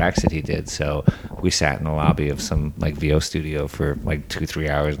to the tracks that he did, so we sat in the lobby of some like VO studio for like 2-3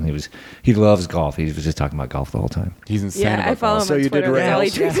 hours, and he loves golf. He was just talking about golf the whole time. He's insane. Yeah, about I follow golf. him So on you did Twitter. That's all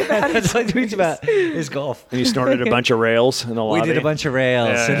he rails? tweets about it. That's what he tweets about is golf. And you snorted a bunch of rails in the We lobby. did a bunch of rails,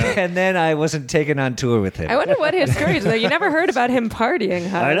 Yeah. and then I wasn't taken on tour with him. I wonder what his stories are. You never heard about him partying,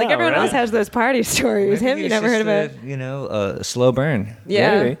 huh? I know, like everyone right? else has those party stories. Maybe Him, you it's never heard just about. a slow burn.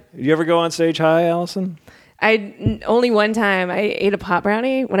 Yeah. Maybe. You ever go on stage high, Allison? Only one time I ate a pot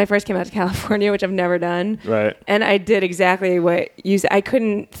brownie when I first came out to California, which I've never done. Right. And I did exactly what you said. I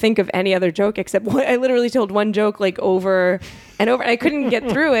couldn't think of any other joke except one. I literally told one joke like over and over. And I couldn't get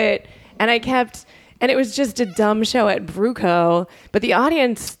through it. And I kept, and it was just a dumb show at Bruco. But the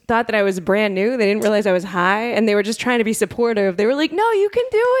audience thought that I was brand new. They didn't realize I was high. And they were just trying to be supportive. They were like, no, you can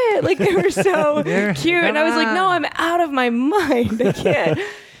do it. Like they were so cute. And I was like, no, I'm out of my mind. I can't.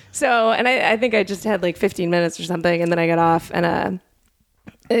 So, and I think I just had like 15 minutes or something, and then I got off, and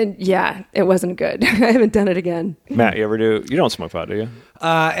yeah, it wasn't good. I haven't done it again. Matt, you ever do? You don't smoke pot, do you?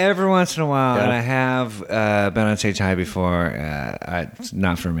 Every once in a while, Yeah. and I have been on stage high before. It's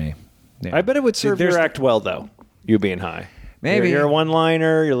not for me. Yeah. I bet it would serve There's- your act well, though. You being high. Maybe. You're a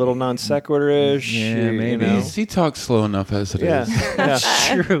one-liner. You're a little non sequitur-ish. Yeah, you maybe. know. He talks slow enough as it is. Yeah.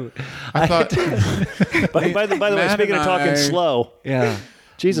 True. I thought By the way, Matt speaking and of talking I- slow, Yeah.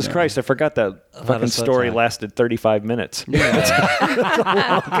 Jesus Christ, I forgot that fucking slow story talk. lasted 35 minutes.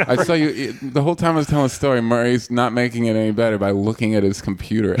 I saw you the whole time I was telling the story. Murray's not making it any better by looking at his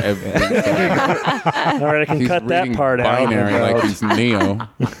computer every second. All right, I can He's cut that reading part binary out. like he's Neo.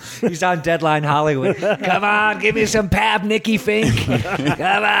 He's on Deadline Hollywood. Come on, give me some Pab, Nicky Fink.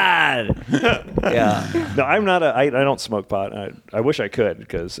 Come on. Yeah. No, I'm not I don't smoke pot. I wish I could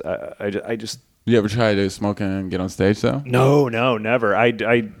because I just You ever try to smoke and get on stage though? no, never.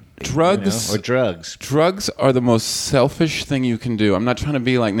 Drugs Or drugs. Drugs are the most selfish thing you can do. I'm not trying to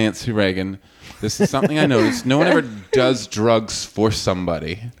be like Nancy Reagan. This is something I noticed. No one ever does drugs for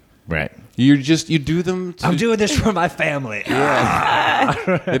somebody. Right. You do them to I'm doing this for my family.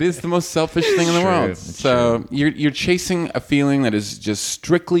 It is the most selfish thing in the True, world. it's So you're chasing a feeling that is just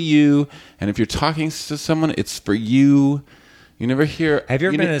strictly you, and if you're talking to someone, it's for you. You never hear. Have you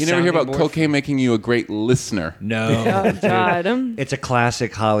ever been in a You never hear sounding about board cocaine making you a great listener. No. Oh, God. It's a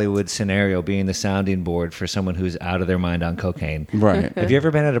classic Hollywood scenario, being the sounding board for someone who's out of their mind on cocaine. Right. Have you ever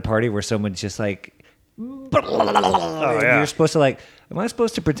been at a party where someone's just like, yeah. you're supposed to like, am I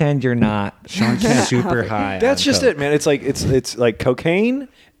supposed to pretend you're not super high? That's on just coke? it, man. It's like cocaine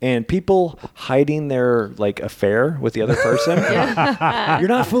and people hiding their like affair with the other person. You're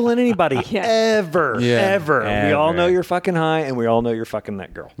not fooling anybody Yeah. ever. We all Ever. know you're fucking high, and we all know you're fucking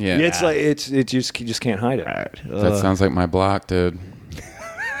that girl. Yeah. It's like you just can't hide it. That sounds like my block, dude.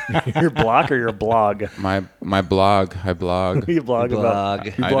 Your blog or your blog? My blog. I blog. You blog about Blog.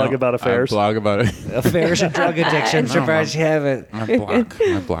 you I blog don't- about affairs. I blog about it. Affairs and drug addiction. Surprised you haven't. My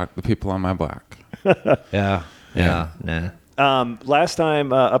block. The people on my block. Yeah. Nah. Last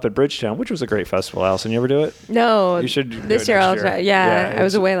time up at Bridgetown, which was a great festival. Allison, you ever do it? No. You should do This it year next I'll year. try. Yeah, I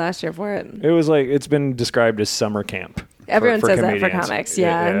was it's- away last year for it. It was like it's been described as summer camp. Everyone says that for comedians. comics,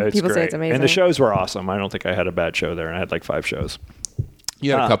 yeah. it's People say great. it's amazing. And the shows were awesome. I don't think I had a bad show there, and I had like 5 shows.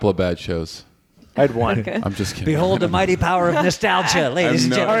 You had a couple of bad shows. I had one. Okay. I'm just kidding. Behold the mighty power of nostalgia, ladies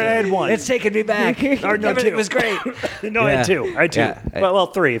and no- gentlemen. All right, I had one. It's taking me back. Everything was great. No, I had 2. I had 2. Yeah. Well,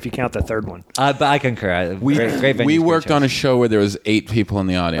 3 if you count the third one. But I concur. Great venues, We great worked shows. on a show where there was 8 people in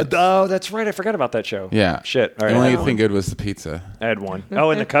the audience. Oh, that's right. I forgot about that show. Yeah. Shit. All right. The I only had thing one. good was the pizza. I had one. Oh,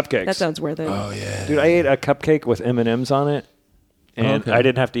 and the cupcakes. That sounds worth it. Oh yeah. Dude, I ate a cupcake with M&Ms on it. And Okay. I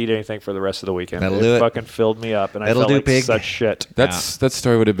didn't have to eat anything for the rest of the weekend. That'll do it. Fucking filled me up, and That'll I felt do, like pig. such shit. That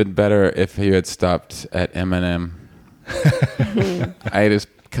story would have been better if you had stopped at M&M. I ate his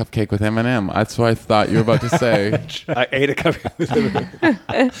cupcake with M&M. That's what I thought you were about to say. I ate a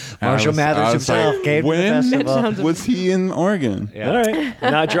cupcake. Marshall Mathers himself came to the when festival. was he in Oregon? Yeah. All right.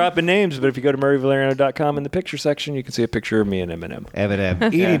 Not dropping names, but if you go to murrayvaleriano.com in the picture section, you can see a picture of me and Eminem.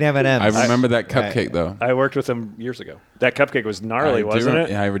 M&M. Eating M&Ms. I remember that cupcake, though. I worked with him years ago. That cupcake was gnarly, wasn't it?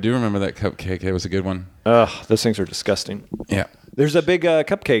 Yeah, I do remember that cupcake. It was a good one. Ugh, those things are disgusting. Yeah. There's a big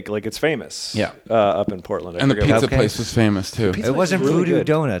cupcake, like it's famous. Yeah. Up in Portland. I And the forget pizza what- place was famous, too. It wasn't really Voodoo good.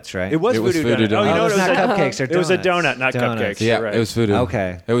 Donuts, right? It was It was Voodoo Voodoo Donut. Oh, you know Donut. what It's not cupcakes or It was a donuts. donut, not Donuts. cupcakes. Yeah, You're right. it was voodoo.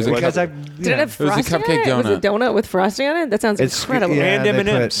 Okay. It was because a I. Did it have It was a frosting cupcake on it? Was it donut. donut with frosting on it? That sounds It's- incredible. yeah. And they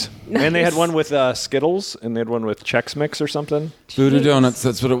M&M's. put- And they had one with Skittles, and they had one with Chex Mix or something. Voodoo Donuts.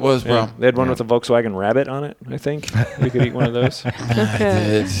 That's what it was, bro. Yeah. They had one with a Volkswagen Rabbit on it, I think. You could eat one of those. I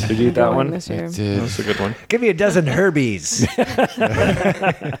did. Did you eat that Going one? this I year. did. That's a good one. Give me a dozen Herbies.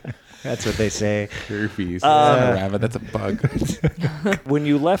 That's what they say. Herpes. That's a rabbit. That's a bug.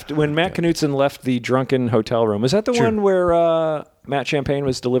 When Matt Knudsen left the drunken hotel room, was that the one where Matt Champagne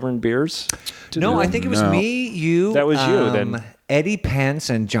was delivering beers? To No, the I room? think it was No. me, you. That was you, then. Eddie Pence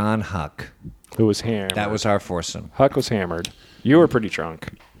and John Huck. Who was hammered? That was our foursome. Huck was hammered. You were pretty drunk.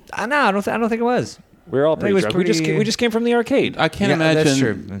 No, I don't think it was. We were all think it pretty was drunk. pretty- We just came from the arcade. I can't Yeah, that's imagine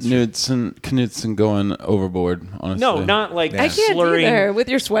true. That's true. Knudsen going overboard, honestly. No, not like Yeah. I can't slurring. either with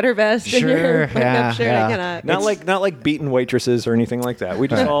your sweater vest and Sure, your button-up yeah, shirt. yeah. I cannot. Not like beating waitresses or anything like that. We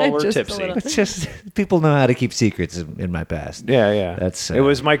just all were Just a tipsy. little. It's just people know how to keep secrets in my past. Yeah. That's, it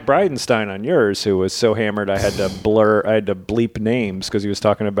was Mike Bridenstine on yours who was so hammered I had to bleep names because he was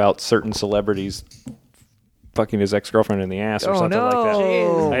talking about certain celebrities fucking his ex-girlfriend in the ass or Oh, something like that.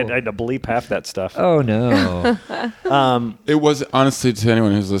 no. I had to bleep half that stuff. Oh no! It was honestly, to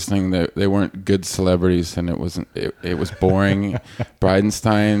anyone who's listening, they weren't good celebrities, and it wasn't. It was boring.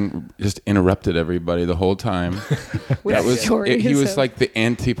 Bridenstine just interrupted everybody the whole time. That was stories he was of- like the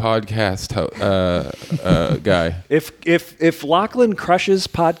anti-podcast guy. If Lachlan crushes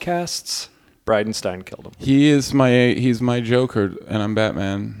podcasts, Bridenstine killed him. He's my Joker, and I'm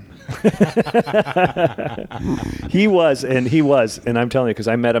Batman. He was, and I'm telling you because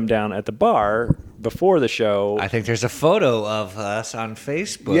I met him down at the bar before the show. I think there's a photo of us on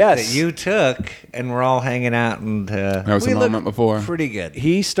Facebook Yes. that you took, and we're all hanging out, and That was we a look moment before. Pretty good.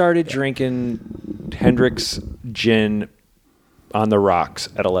 He started drinking Hendrick's gin on the rocks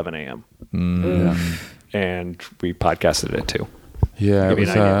at 11 a.m. And we podcasted it too. Yeah, Give me an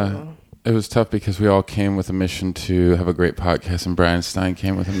idea. it was tough because we all came with a mission to have a great podcast, and Brian Stein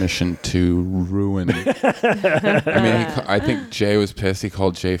came with a mission to ruin. I mean, I think Jay was pissed. He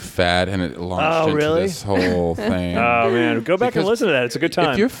called Jay fat, and it launched into really? this whole thing. Oh man, go back and Because listen to that. It's a good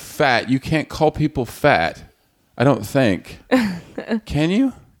time. If you're fat, you can't call people fat. I don't think. Can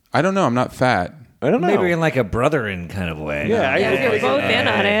you? I don't know. I'm not fat. I don't know. Maybe in like a brother-in kind of way. Yeah, Yeah, I- you're both in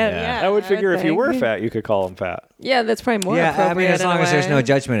on it. Yeah, I would figure if you think. were fat, you could call him fat. Yeah, that's probably more Yeah, appropriate. I mean, as in a long as there's way. no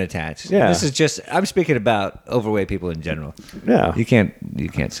judgment attached. Yeah. This is just, I'm speaking about overweight people in general. Yeah. You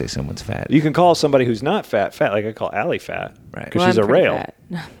can't say someone's fat. You can call somebody who's not fat fat. Like I call Allie fat, Right. Because Well, she's I'm a pretty rail. fat.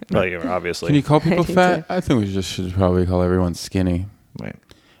 Well, yeah, obviously. Can you call people do fat? too. I think we just should probably call everyone skinny, Right.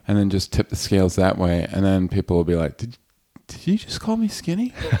 and then just tip the scales that way, and then people will be like, "Did you just call me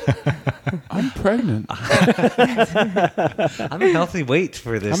skinny? I'm pregnant. I'm a healthy weight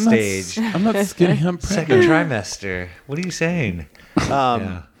for this I'm not stage. I'm not skinny. I'm Second pregnant." trimester. What are you saying?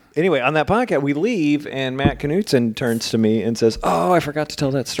 Yeah. Anyway, on that podcast, we leave, and Matt Knudsen turns to me and says, "Oh, I forgot to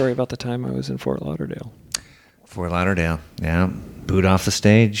tell that story about the time I was in Fort Lauderdale." Fort Lauderdale. Yeah. Booed off the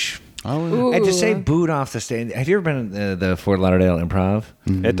stage. Oh, Ooh. And to say booed off the stage, have you ever been at the Fort Lauderdale Improv?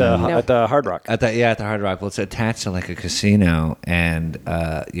 At the Hard Rock. At the Hard Rock. Well, it's attached to like a casino and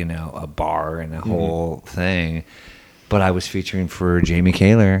a bar and a whole thing. But I was featuring for Jamie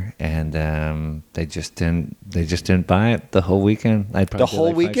Kaler, and they just didn't buy it the whole weekend. I'd probably The do whole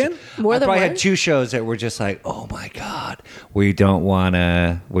like 5 weekend? shows. More I than probably one? had 2 shows that were just like, oh my god, where you don't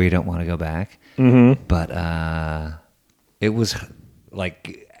wanna go back. Mm-hmm. But it was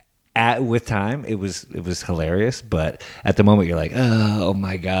like. With time, it was hilarious, but at the moment you're like, oh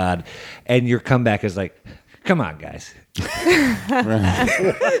my god, and your comeback is like, come on, guys, that's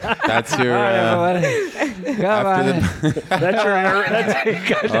your. come on. That's your arrow.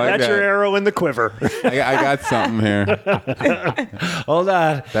 That's your arrow in the quiver. I got something here. Hold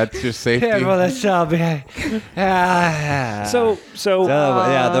on, That's your safety. yeah, well, that's all behind. So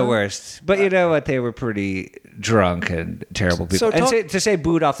yeah, the worst. But you know what? They were pretty drunk and terrible people. So and talk- to say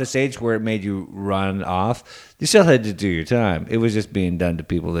booed off the stage where it made you run off, you still had to do your time. It was just being done to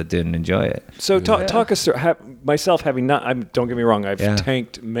people that didn't enjoy it. So talk us through myself having not. Don't get me wrong. I've Yeah.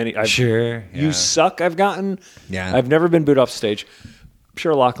 tanked many. Sure, You yeah. suck. I've gotten. Yeah. I've never been booed off stage.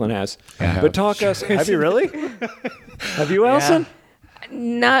 sure Lachlan has. Yeah. But talk us. Have you really? Have you, Elson?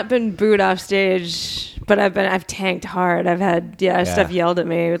 Not been booed off stage, but I've tanked hard. I've had stuff yelled at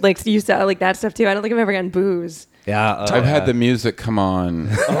me, like you said, like that stuff too. I don't think I've ever gotten booze. Yeah, I've had the music come on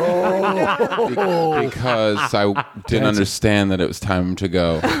because I didn't understand that it was time to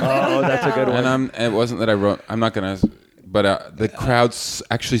go. Oh, that's a good one. And it wasn't that I wrote. I'm not gonna. But the crowd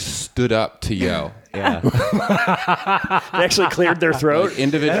actually stood up to yell. Yeah. They actually cleared their throat. Like,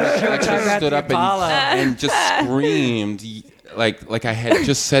 individuals actually stood up and just screamed like I had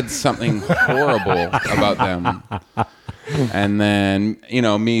just said something horrible about them. And then,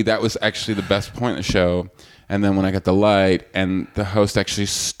 me, that was actually the best point of the show. And then when I got the light and the host actually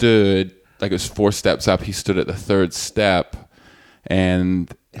stood, like it was 4 steps up, he stood at the 3rd step.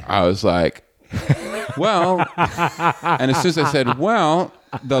 And I was like, well, and as soon as I said, well,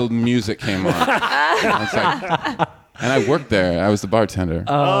 the music came on. And I worked there. I was the bartender.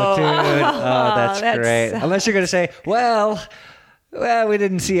 Oh, dude. Oh, that's great. Unless you're going to say, well, we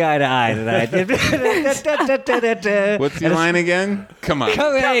didn't see eye to eye tonight. What's the line again? Come on.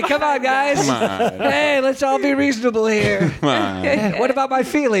 Come on, guys. Come on. Hey, let's all be reasonable here. Come on. What about my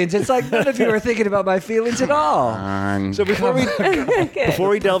feelings? It's like none of you are thinking about my feelings at all. So before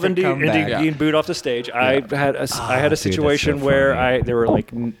we delve into being booed off the stage, I had a situation where there were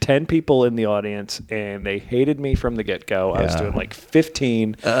like 10 people in the audience and they hated me from the get-go. I was doing like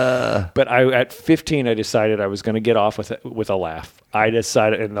 15, but at 15 I decided I was going to get off with a laugh. I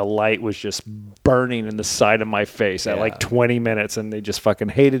decided, and the light was just burning in the side of my face at like 20 minutes, and they just fucking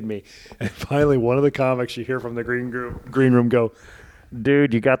hated me. And finally, one of the comics you hear from the green room go,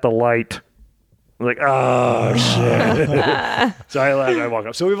 "Dude, you got the light." I'm like, oh shit. So I left. I walk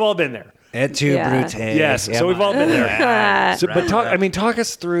up. So we've all been there. Et tu, Brute. Yes. So we've all been there. But talk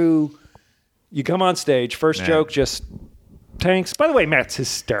us through. You come on stage. First joke, just tanks. By the way, Matt's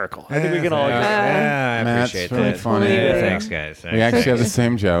hysterical. I think we can all agree. I Matt's appreciate really that. funny. Thanks, guys. We actually have the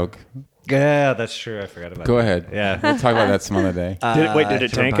same joke. Yeah, that's true. I forgot about Go that. ahead. Yeah. We'll talk about that some other day.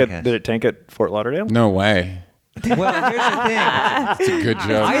 Did it tank at Fort Lauderdale? No way. Well, here's the thing. It's a good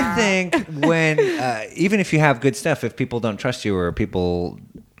joke. I think when, even if you have good stuff, if people don't trust you or people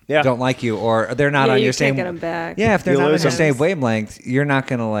don't like you or they're not on your same... you can't get them back. Yeah, if they're not on lose your them. same wavelength, you're not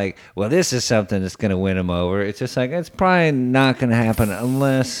going to like, well, this is something that's going to win them over. It's just like, it's probably not going to happen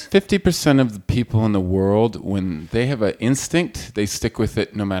unless... 50% of the people in the world, when they have an instinct, they stick with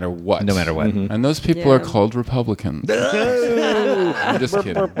it no matter what. No matter what. Mm-hmm. And those people are called Republicans. I'm just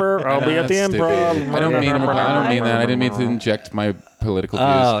kidding. I'll be at the That's improv. stupid. I don't mean that. I didn't mean to inject my political views.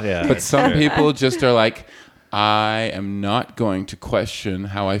 Oh, yeah. But some people just are like, I am not going to question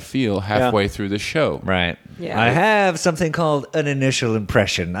how I feel halfway through the show. Right. Yeah. I have something called an initial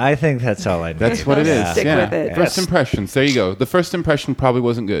impression. I think that's all I need. That's what it is. Stick yeah. with it. First impressions. There you go. The first impression probably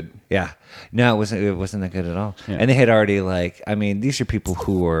wasn't good. Yeah. No, it wasn't that good at all. Yeah. And they had already these are people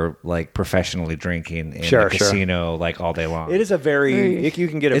who are like professionally drinking in a casino like all day long. It is a very you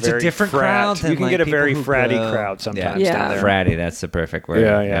can get a It's very a different crowd than, you can like, get a people very who fratty go- crowd sometimes Yeah. down there. Fratty, that's the perfect word.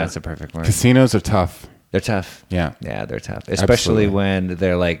 Yeah, yeah. That's the perfect word. Casinos are tough. They're tough. Yeah. Yeah, they're tough. Especially Absolutely. when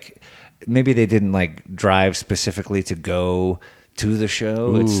they're like, maybe they didn't like drive specifically to go to the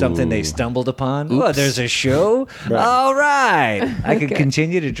show. It's something they stumbled upon. Oh, there's a show? All right. I can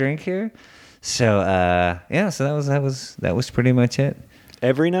continue to drink here. So, so that was pretty much it.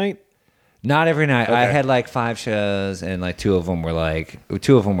 Every night? Not every night. Okay. I had like 5 shows, and like two of them were like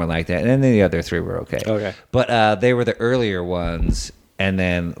that, and then the other 3 were okay. Okay. But they were the earlier ones, and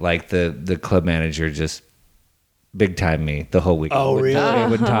then like the club manager just big time me the whole week. Oh, really?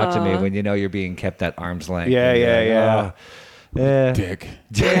 Wouldn't talk to me when you know you're being kept at arm's length. Yeah, And you're yeah. like, yeah. Dick.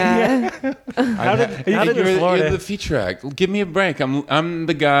 Yeah. How did You're the feature act. Give me a break. I'm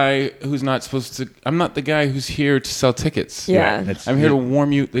the guy who's not supposed to. I'm not the guy who's here to sell tickets. Yeah. I'm here to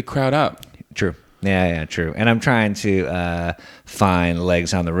warm the crowd up. True. Yeah, true. And I'm trying to find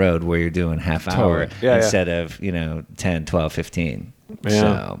legs on the road where you're doing half hour Totally. Yeah, instead of 10, 12, 15.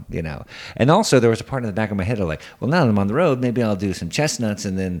 Yeah. So, and also there was a part in the back of my head of like, well, now that I'm on the road, maybe I'll do some chestnuts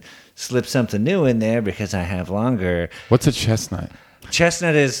and then slip something new in there because I have longer. What's a chestnut?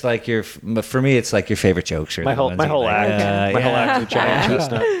 Chestnut is like for me, it's like your favorite jokes. Or my the whole ones my you whole like. act my whole act is giant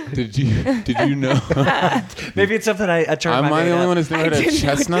chestnut. Did you know? Maybe it's something I turned Am my I the made only up. one who's never heard of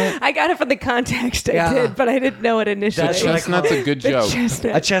chestnut? I got it from the context. I Yeah. did, but I didn't know it initially. That's what I call Chestnut's a good joke.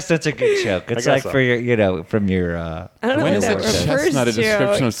 Chestnut. A chestnut's a good joke. It's guess like so. for your, from your. I don't know When what is that a refers chestnut a to.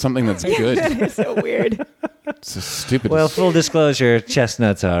 description of something that's that good? is so weird. It's the stupidest. Well, full disclosure,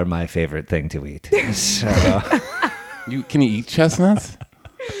 chestnuts are my favorite thing to eat. So, can you eat chestnuts?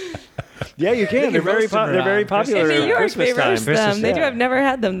 Yeah, you can. They're very they're very popular In New at York, Christmas they time. roast them. They do. I've never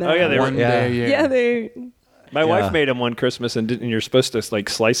had them though. Oh yeah, they One were. day a year. Yeah, they. My wife made them one Christmas and you're supposed to like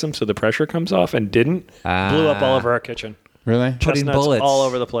slice them so the pressure comes off and didn't. Blew up all over our kitchen. Really? Putting Chestnuts bullets all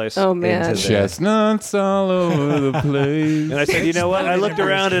over the place. Oh man. Chestnuts all over the place. And I said, you know what? I looked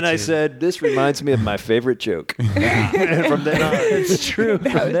around and I said, this reminds me of my favorite joke. And from then on, It's true.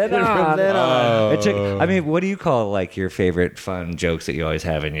 From then on. Oh. It took, I mean, what do you call like your favorite fun jokes that you always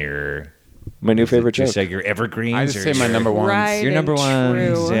have in your? my new favorite joke. Just like your evergreens. I just or say my your- number ones. Right. Your number and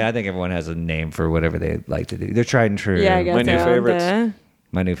ones. true. Yeah, I think everyone has a name for whatever they like to do. They're tried and true. Yeah, I guess My new so. favorites.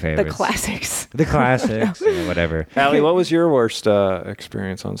 My new The favorites. classics. The classics. Yeah, whatever. Allie, what was your worst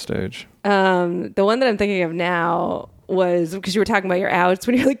experience on stage? The one that I'm thinking of now was because you were talking about your outs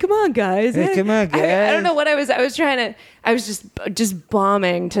when you're like, "Come on, guys! Hey, come on, I guys." don't know what I was. I was trying to. I was just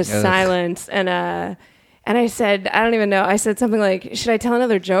bombing to silence, and I said, I don't even know. I said something like, "Should I tell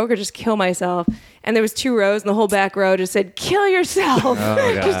another joke or just kill myself?" And there was 2 rows, and the whole back row just said, "Kill yourself!"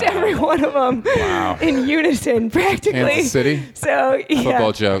 God. Just every one of them in unison, practically. Kansas City? So yeah,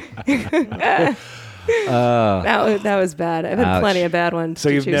 Football joke. that was bad. I've had Ouch. plenty of bad ones. So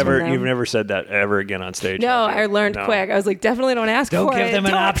to you've choose from them. never said that ever again on stage? No, have you? I learned No. quick. I was like, definitely don't ask Don't for give it. them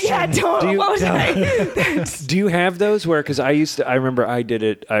an Don't- option. Yeah, don't. What was I? Do you have those where? Because I remember I did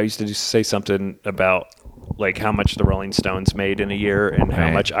it. I used to just say something about like how much the Rolling Stones made in a year and how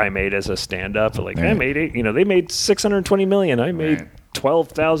Right. much I made as a stand-up. Like I Right. made it. They made $620 million. I made Right.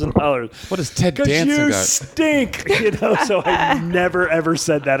 $12,000. What does Ted Because Danson you got? stink. So I never ever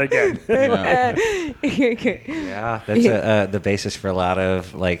said that again. Yeah. Yeah, that's the basis for a lot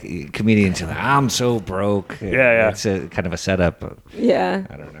of like comedians. Are like, I'm so broke. Yeah. It's a kind of a setup. Yeah.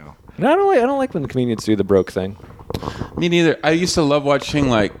 I don't know. And I don't like when the comedians do the broke thing. Me neither. I used to love watching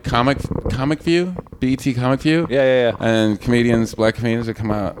like Comic View, BET Comic View. Yeah. And black comedians would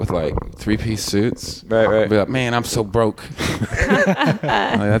come out with like 3-piece suits. Right. Be like, man, I'm so broke. Like,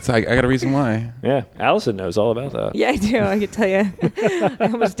 I got a reason why. Yeah, Allison knows all about that. Yeah, I do. I could tell you. I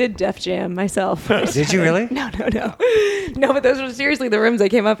almost did Def Jam myself. Did you really? No. No, but those were seriously the rooms I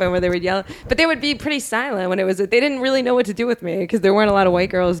came up in where they would yell. But they would be pretty silent when it was. They didn't really know what to do with me because there weren't a lot of white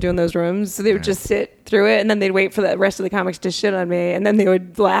girls doing those rooms. So they would just sit through it and then they'd wait for the rest of the comics to shit on me and then they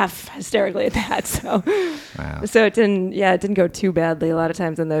would laugh hysterically at that. So, Wow. so it didn't go too badly a lot of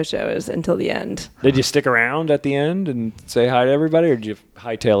times in those shows until the end. Did you stick around at the end and say hi to everybody, or did you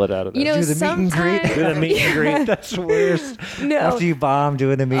hightail it out of there? You know, Do the meet and greet? sometimes- Do the meet and greet? That's the worst. No. After you bomb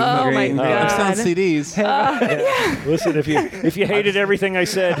doing the meet Oh, and my greet. God. I'm selling CDs. Listen, if you hated everything I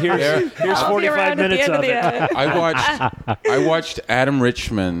said, here's I'll be 45 around at the minutes end of the it. I watched Adam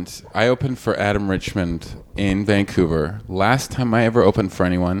Richmond. I opened for Adam Richmond in Vancouver. Last time I ever opened for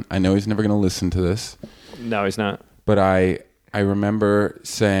anyone. I know he's never going to listen to this, No, he's not. but I remember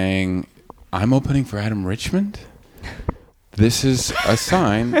saying, "I'm opening for Adam Richmond. This is a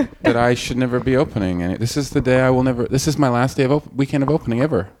sign that I should never be opening, and this is the day I will never. This is my last day of weekend of opening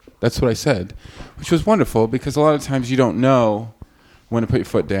ever." That's what I said, which was wonderful because a lot of times you don't know when to put your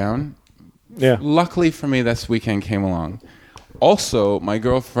foot down. Yeah. Luckily for me, this weekend came along. Also, my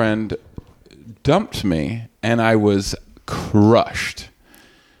girlfriend dumped me, and I was crushed.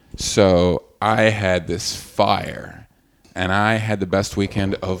 So I had this fire, and I had the best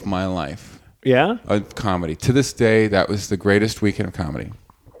weekend of my life Yeah? of comedy. To this day, that was the greatest weekend of comedy.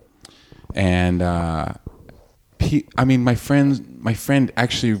 And my friend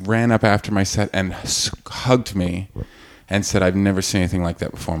actually ran up after my set and hugged me and said, "I've never seen anything like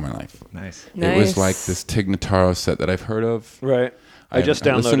that before in my life." Nice. It was Nice. like this Tig Notaro set that I've heard of. Right. I just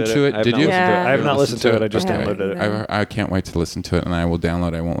haven't downloaded listened to it. I have Did not you? listened to it. Yeah. I have not listened to it. I just Okay. downloaded it. I can't wait to listen to it, and I will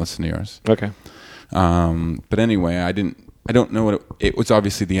download it. I won't listen to yours. Okay. But anyway, I don't know what it was.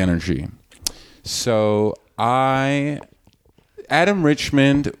 Obviously the energy. So Adam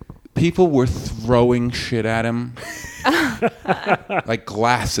Richmond, people were throwing shit at him. Like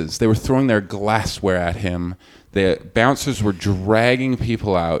glasses. They were throwing their glassware at him. The bouncers were dragging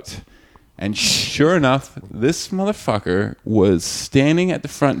people out. And sure enough, this motherfucker was standing at the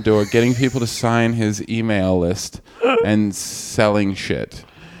front door getting people to sign his email list and selling shit.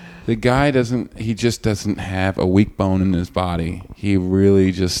 The guy just doesn't have a weak bone in his body. He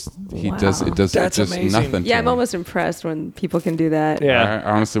really just, Wow. does That's just amazing. nothing to Yeah, I'm him. almost impressed when people can do that. Yeah. I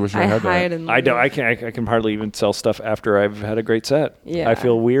honestly wish I I had hide that. and I don't. I can hardly even sell stuff after I've had a great set. Yeah. I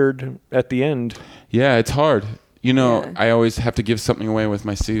feel weird at the end. Yeah, it's hard. You know, Yeah. I always have to give something away with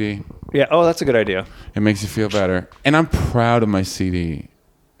my CD. Yeah. Oh, that's a good idea. It makes you feel better. And I'm proud of my CD.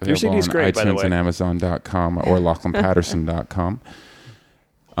 Your Available CD's on great, by the iTunes way. and Amazon.com or LachlanPatterson.com.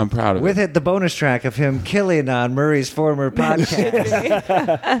 I'm proud of With it. it, the bonus track of him killing on Murray's former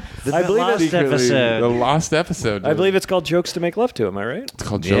podcast. I believe lost it's The episode. lost episode. I believe it's called Jokes to Make Love to. Am I right? it's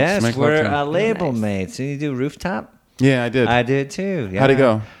called Jokes to Yes, Make we're Love To. label mates. Did you do Rooftop? Yeah, I did. I did too. Yeah. How'd it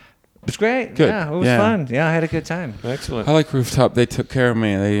go? It was great. Good. Yeah, it was Yeah. fun. Yeah, I had a good time. Excellent. I like Rooftop. They took care of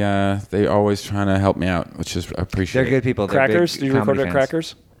me. They always trying to help me out, which is I appreciate. They're good people. They're Crackers? big Do you record comedy at fans.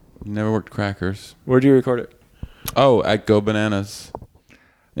 Crackers? Never worked Crackers. Where'd you record it? Oh, at Go Bananas.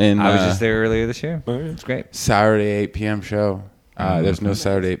 And I was just there earlier this year. Oh, yeah. It's great. Saturday 8 p.m. show. There's no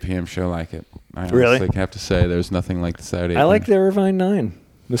Saturday 8 p.m. show like it. I Really? honestly have to say there's nothing like the Saturday. 8 I like p.m. the Irvine 9.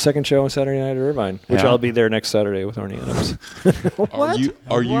 The second show on Saturday night at Irvine, which Yeah. I'll be there next Saturday with Arnie Adams.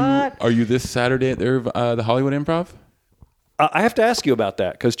 Are you this Saturday at the Hollywood Improv? I have to ask you about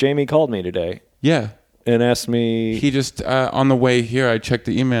that because Jamie called me today Yeah. and asked me. He just on the way here, I checked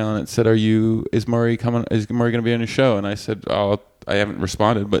the email and it said, Is Murray going to be on your show?" And I said, "Oh, I haven't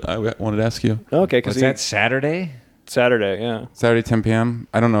responded, but I wanted to ask you." Okay, because Was that Saturday? Saturday, yeah. Saturday 10 p.m.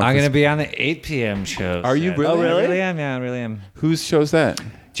 I don't know. if I'm going to it's- be on the 8 p.m. show. Are you Saturday. really? Oh, really? I really am. Yeah, I really am. Whose show's that?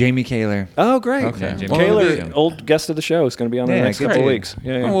 Jamie Kaler. Oh, great. Okay. Jimmy Well, Kaler, Kaler. old guest of the show, is going to be on the Yeah, next good couple dude. weeks.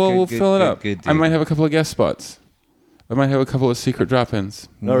 Yeah, yeah. Oh, well, Good, we'll good, fill it good, up. good I dude. might have a couple of guest spots. I might have a couple of secret drop-ins.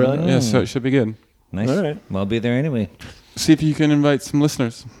 Oh, really? Yeah, so it should be good. Nice. All right. Well, I'll be there anyway. See if you can invite some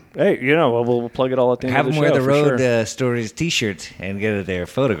listeners. Hey, we'll plug it all at the end Have of them the show. wear the for Road sure. Stories T-shirt and get their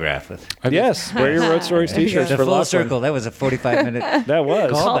photograph with. Yes, wear your Road Stories t-shirts The for full Lachlan. circle. That was a 45-minute That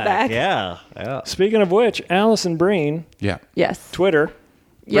was. Callback. Yeah. Yeah. Speaking of which, Allison Breen, Yeah. Yes. Twitter,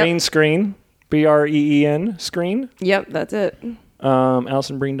 Yep. Breen Screen, Breen Screen, Yep, that's it.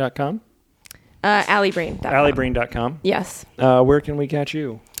 AllisonBreen.com, AllieBreen. AllieBreen.com. Yes. Where can we catch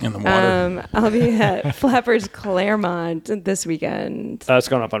you? In the water. I'll be at Flappers Claremont this weekend. It's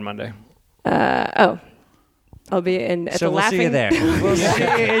going up on Monday. I'll be at So the we'll see you Laughing. there. We'll see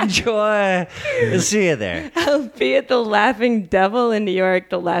you. Enjoy. We'll see you there. I'll be at the Laughing Devil in New York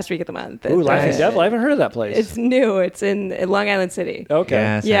the last week of the month. Ooh, Laughing It's- Devil. I haven't heard of that place. It's new. It's in Long Island City. Okay.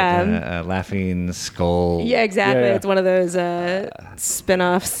 Yeah. It's Yeah. like a laughing skull. Yeah, exactly. Yeah, yeah. It's one of those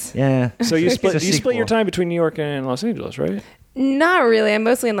spin-offs. Yeah. So you split It's a you split your sequel. time between New York and Los Angeles, right? Not really. I'm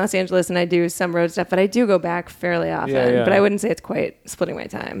mostly in Los Angeles and I do some road stuff, but I do go back fairly often. Yeah. But I wouldn't say it's quite splitting my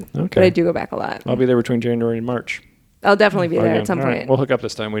time. Okay. But I do go back a lot. I'll be there between January and March. I'll definitely be there Again. at some All right. point. We'll hook up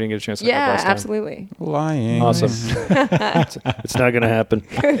this time. We didn't get a chance to hook up Yeah, last time. absolutely. Lying. Awesome. it's not going to happen.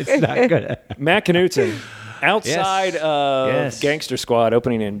 It's not good. Matt Knudsen, outside of Yes. Gangster Squad,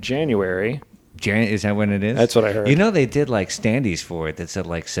 opening in January. Is that when it is? That's what I heard. You know, they did like standees for it that said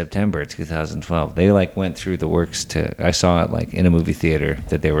like September 2012. They like went through the works to. I saw it like in a movie theater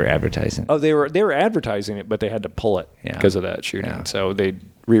that they were advertising. Oh, they were advertising it, but they had to pull it Yeah. because of that shooting. Yeah. So they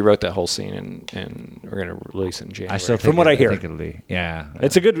rewrote that whole scene and we're going to release it in January. I still think from what I hear, think it'll be, yeah.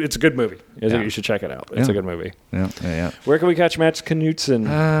 it's a good movie. Yeah. You should check it out. It's Yeah. a good movie. Yeah. Where can we catch Matt Knudsen?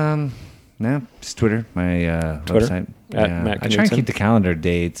 No, just Twitter, my Twitter? website. At Yeah. Matt I try and Knudsen? keep the calendar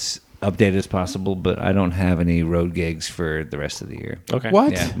dates updated as possible, but I don't have any road gigs for the rest of the year. Okay.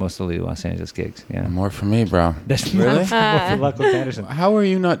 What? Yeah, mostly Los Angeles gigs. Yeah. More for me, bro. That's Really? more for Lachlan Patterson. How are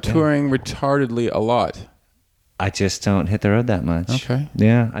you not touring retardedly a lot? I just don't hit the road that much. Okay.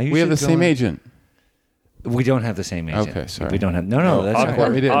 Yeah. We have the same agent. We don't have the same agent. Okay, sorry. We don't have. No, that's awkward.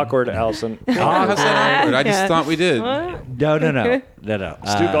 right. We did. Awkward, Allison. How's that awkward? I just Yeah. thought we did. No.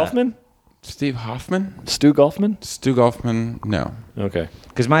 Stu Golfman? Steve Hoffman? Stu Golfman? Stu Golfman? No. Okay.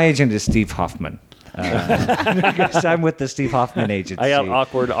 Because my agent is Steve Hoffman. Because I'm with the Steve Hoffman agency. I got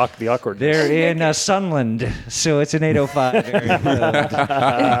the awkward. They're in Sunland, so it's an 805 area code.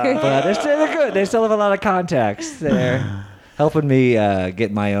 But they're good. They still have a lot of contacts. They're helping me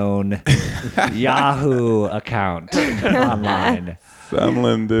get my own Yahoo account online.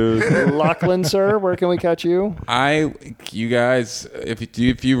 Sunland, dude. Lachlan, sir, where can we catch you? You guys,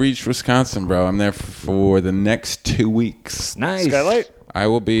 if you reach Wisconsin, bro, I'm there for the next 2 weeks. Nice. Skylight? I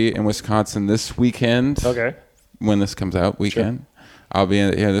will be in Wisconsin this weekend. Okay. When this comes out, weekend. I'll be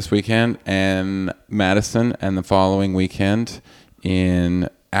here this weekend, and Madison, and the following weekend in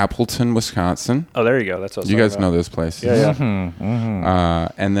Appleton, Wisconsin. Oh, there you go. That's what I was You talking guys about. know those places. Yeah.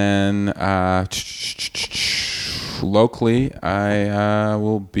 And then locally, I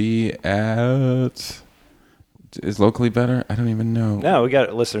will be at. Is locally better? I don't even know. No, we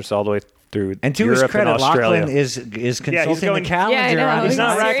got listeners all the way through And to Europe his credit, and Australia. Lachlan is consulting going- the calendar. Yeah, I know. on He's his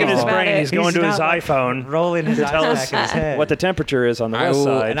not serious racking his about brain. it. He's going to his not, like, iPhone rolling his to tell eyes us back in his head. what the temperature is on the I west will-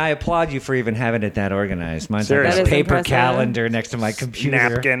 side. And I applaud you for even having it that organized. Mine's Seriously. like That a is paper impressive. calendar next to my computer.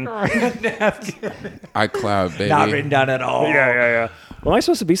 Napkin. iCloud, baby. Not written down at all. Yeah. Well, am I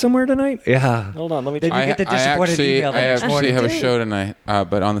supposed to be somewhere tonight? Yeah. Hold on, let me Did check. you get the disappointed email I next actually morning? have a show tonight,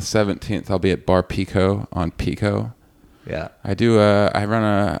 but on the 17th, I'll be at Bar Pico on Pico. Yeah. I do. I run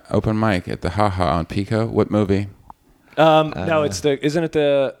a open mic at the Haha on Pico. What movie? No, it's the. Isn't it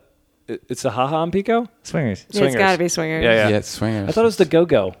the? It's the Haha on Pico. Swingers. Yeah, it's got to be Swingers. Yeah. Yeah, it's Swingers. I thought it was the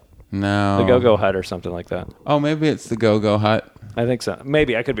Go-Go, No. the Go-Go Hut or something like that. Oh, maybe it's the Go-Go Hut. I think so.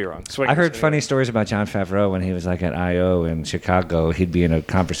 Maybe I could be wrong. Swingers, I heard anyway. funny stories about Jon Favreau when he was like at I.O. in Chicago. He'd be in a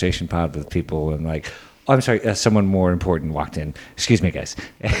conversation pod with people and like, oh, I'm sorry, someone more important walked in. Excuse me, guys.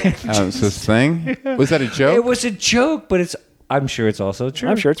 It's this thing. Was that a joke? It was a joke, but I'm sure it's also true.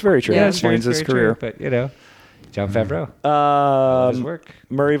 I'm sure it's very true. Yeah, It I'm sure explains it's his very career. true, but you know, Jon Favreau. His work.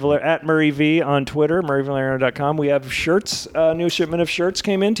 At Murray V on Twitter, MurrayValeriano.com. We have shirts. New shipment of shirts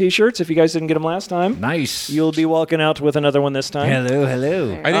came in, T-shirts. If you guys didn't get them last time, Nice. you'll be walking out with another one this time. Hello.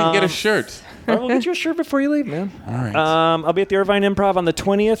 I didn't get a shirt. All right, we'll get you a shirt before you leave, man. All right. I'll be at the Irvine Improv on the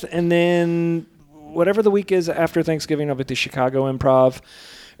 20th, and then whatever the week is after Thanksgiving, I'll be at the Chicago Improv.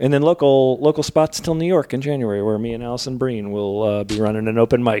 And then local spots till New York in January, where me and Allison Breen will be running an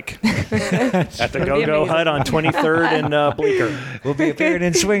open mic at the Go-Go Hut on 23rd and Bleecker. We'll be appearing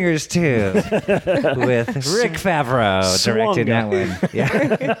in Swingers too, with Rick Favreau directing that one.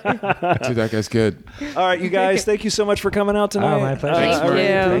 Yeah. Dude, that guy's good. All right, you guys, thank you so much for coming out tonight. Oh, my pleasure. Thank I really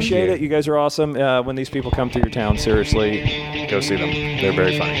you. appreciate Thank it. You guys are awesome. When these people come through your town, seriously, go see them. They're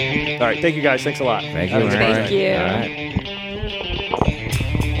very funny. All right, thank you guys. Thanks a lot. Thank you. Have a good Murray. night. Thank you. All right.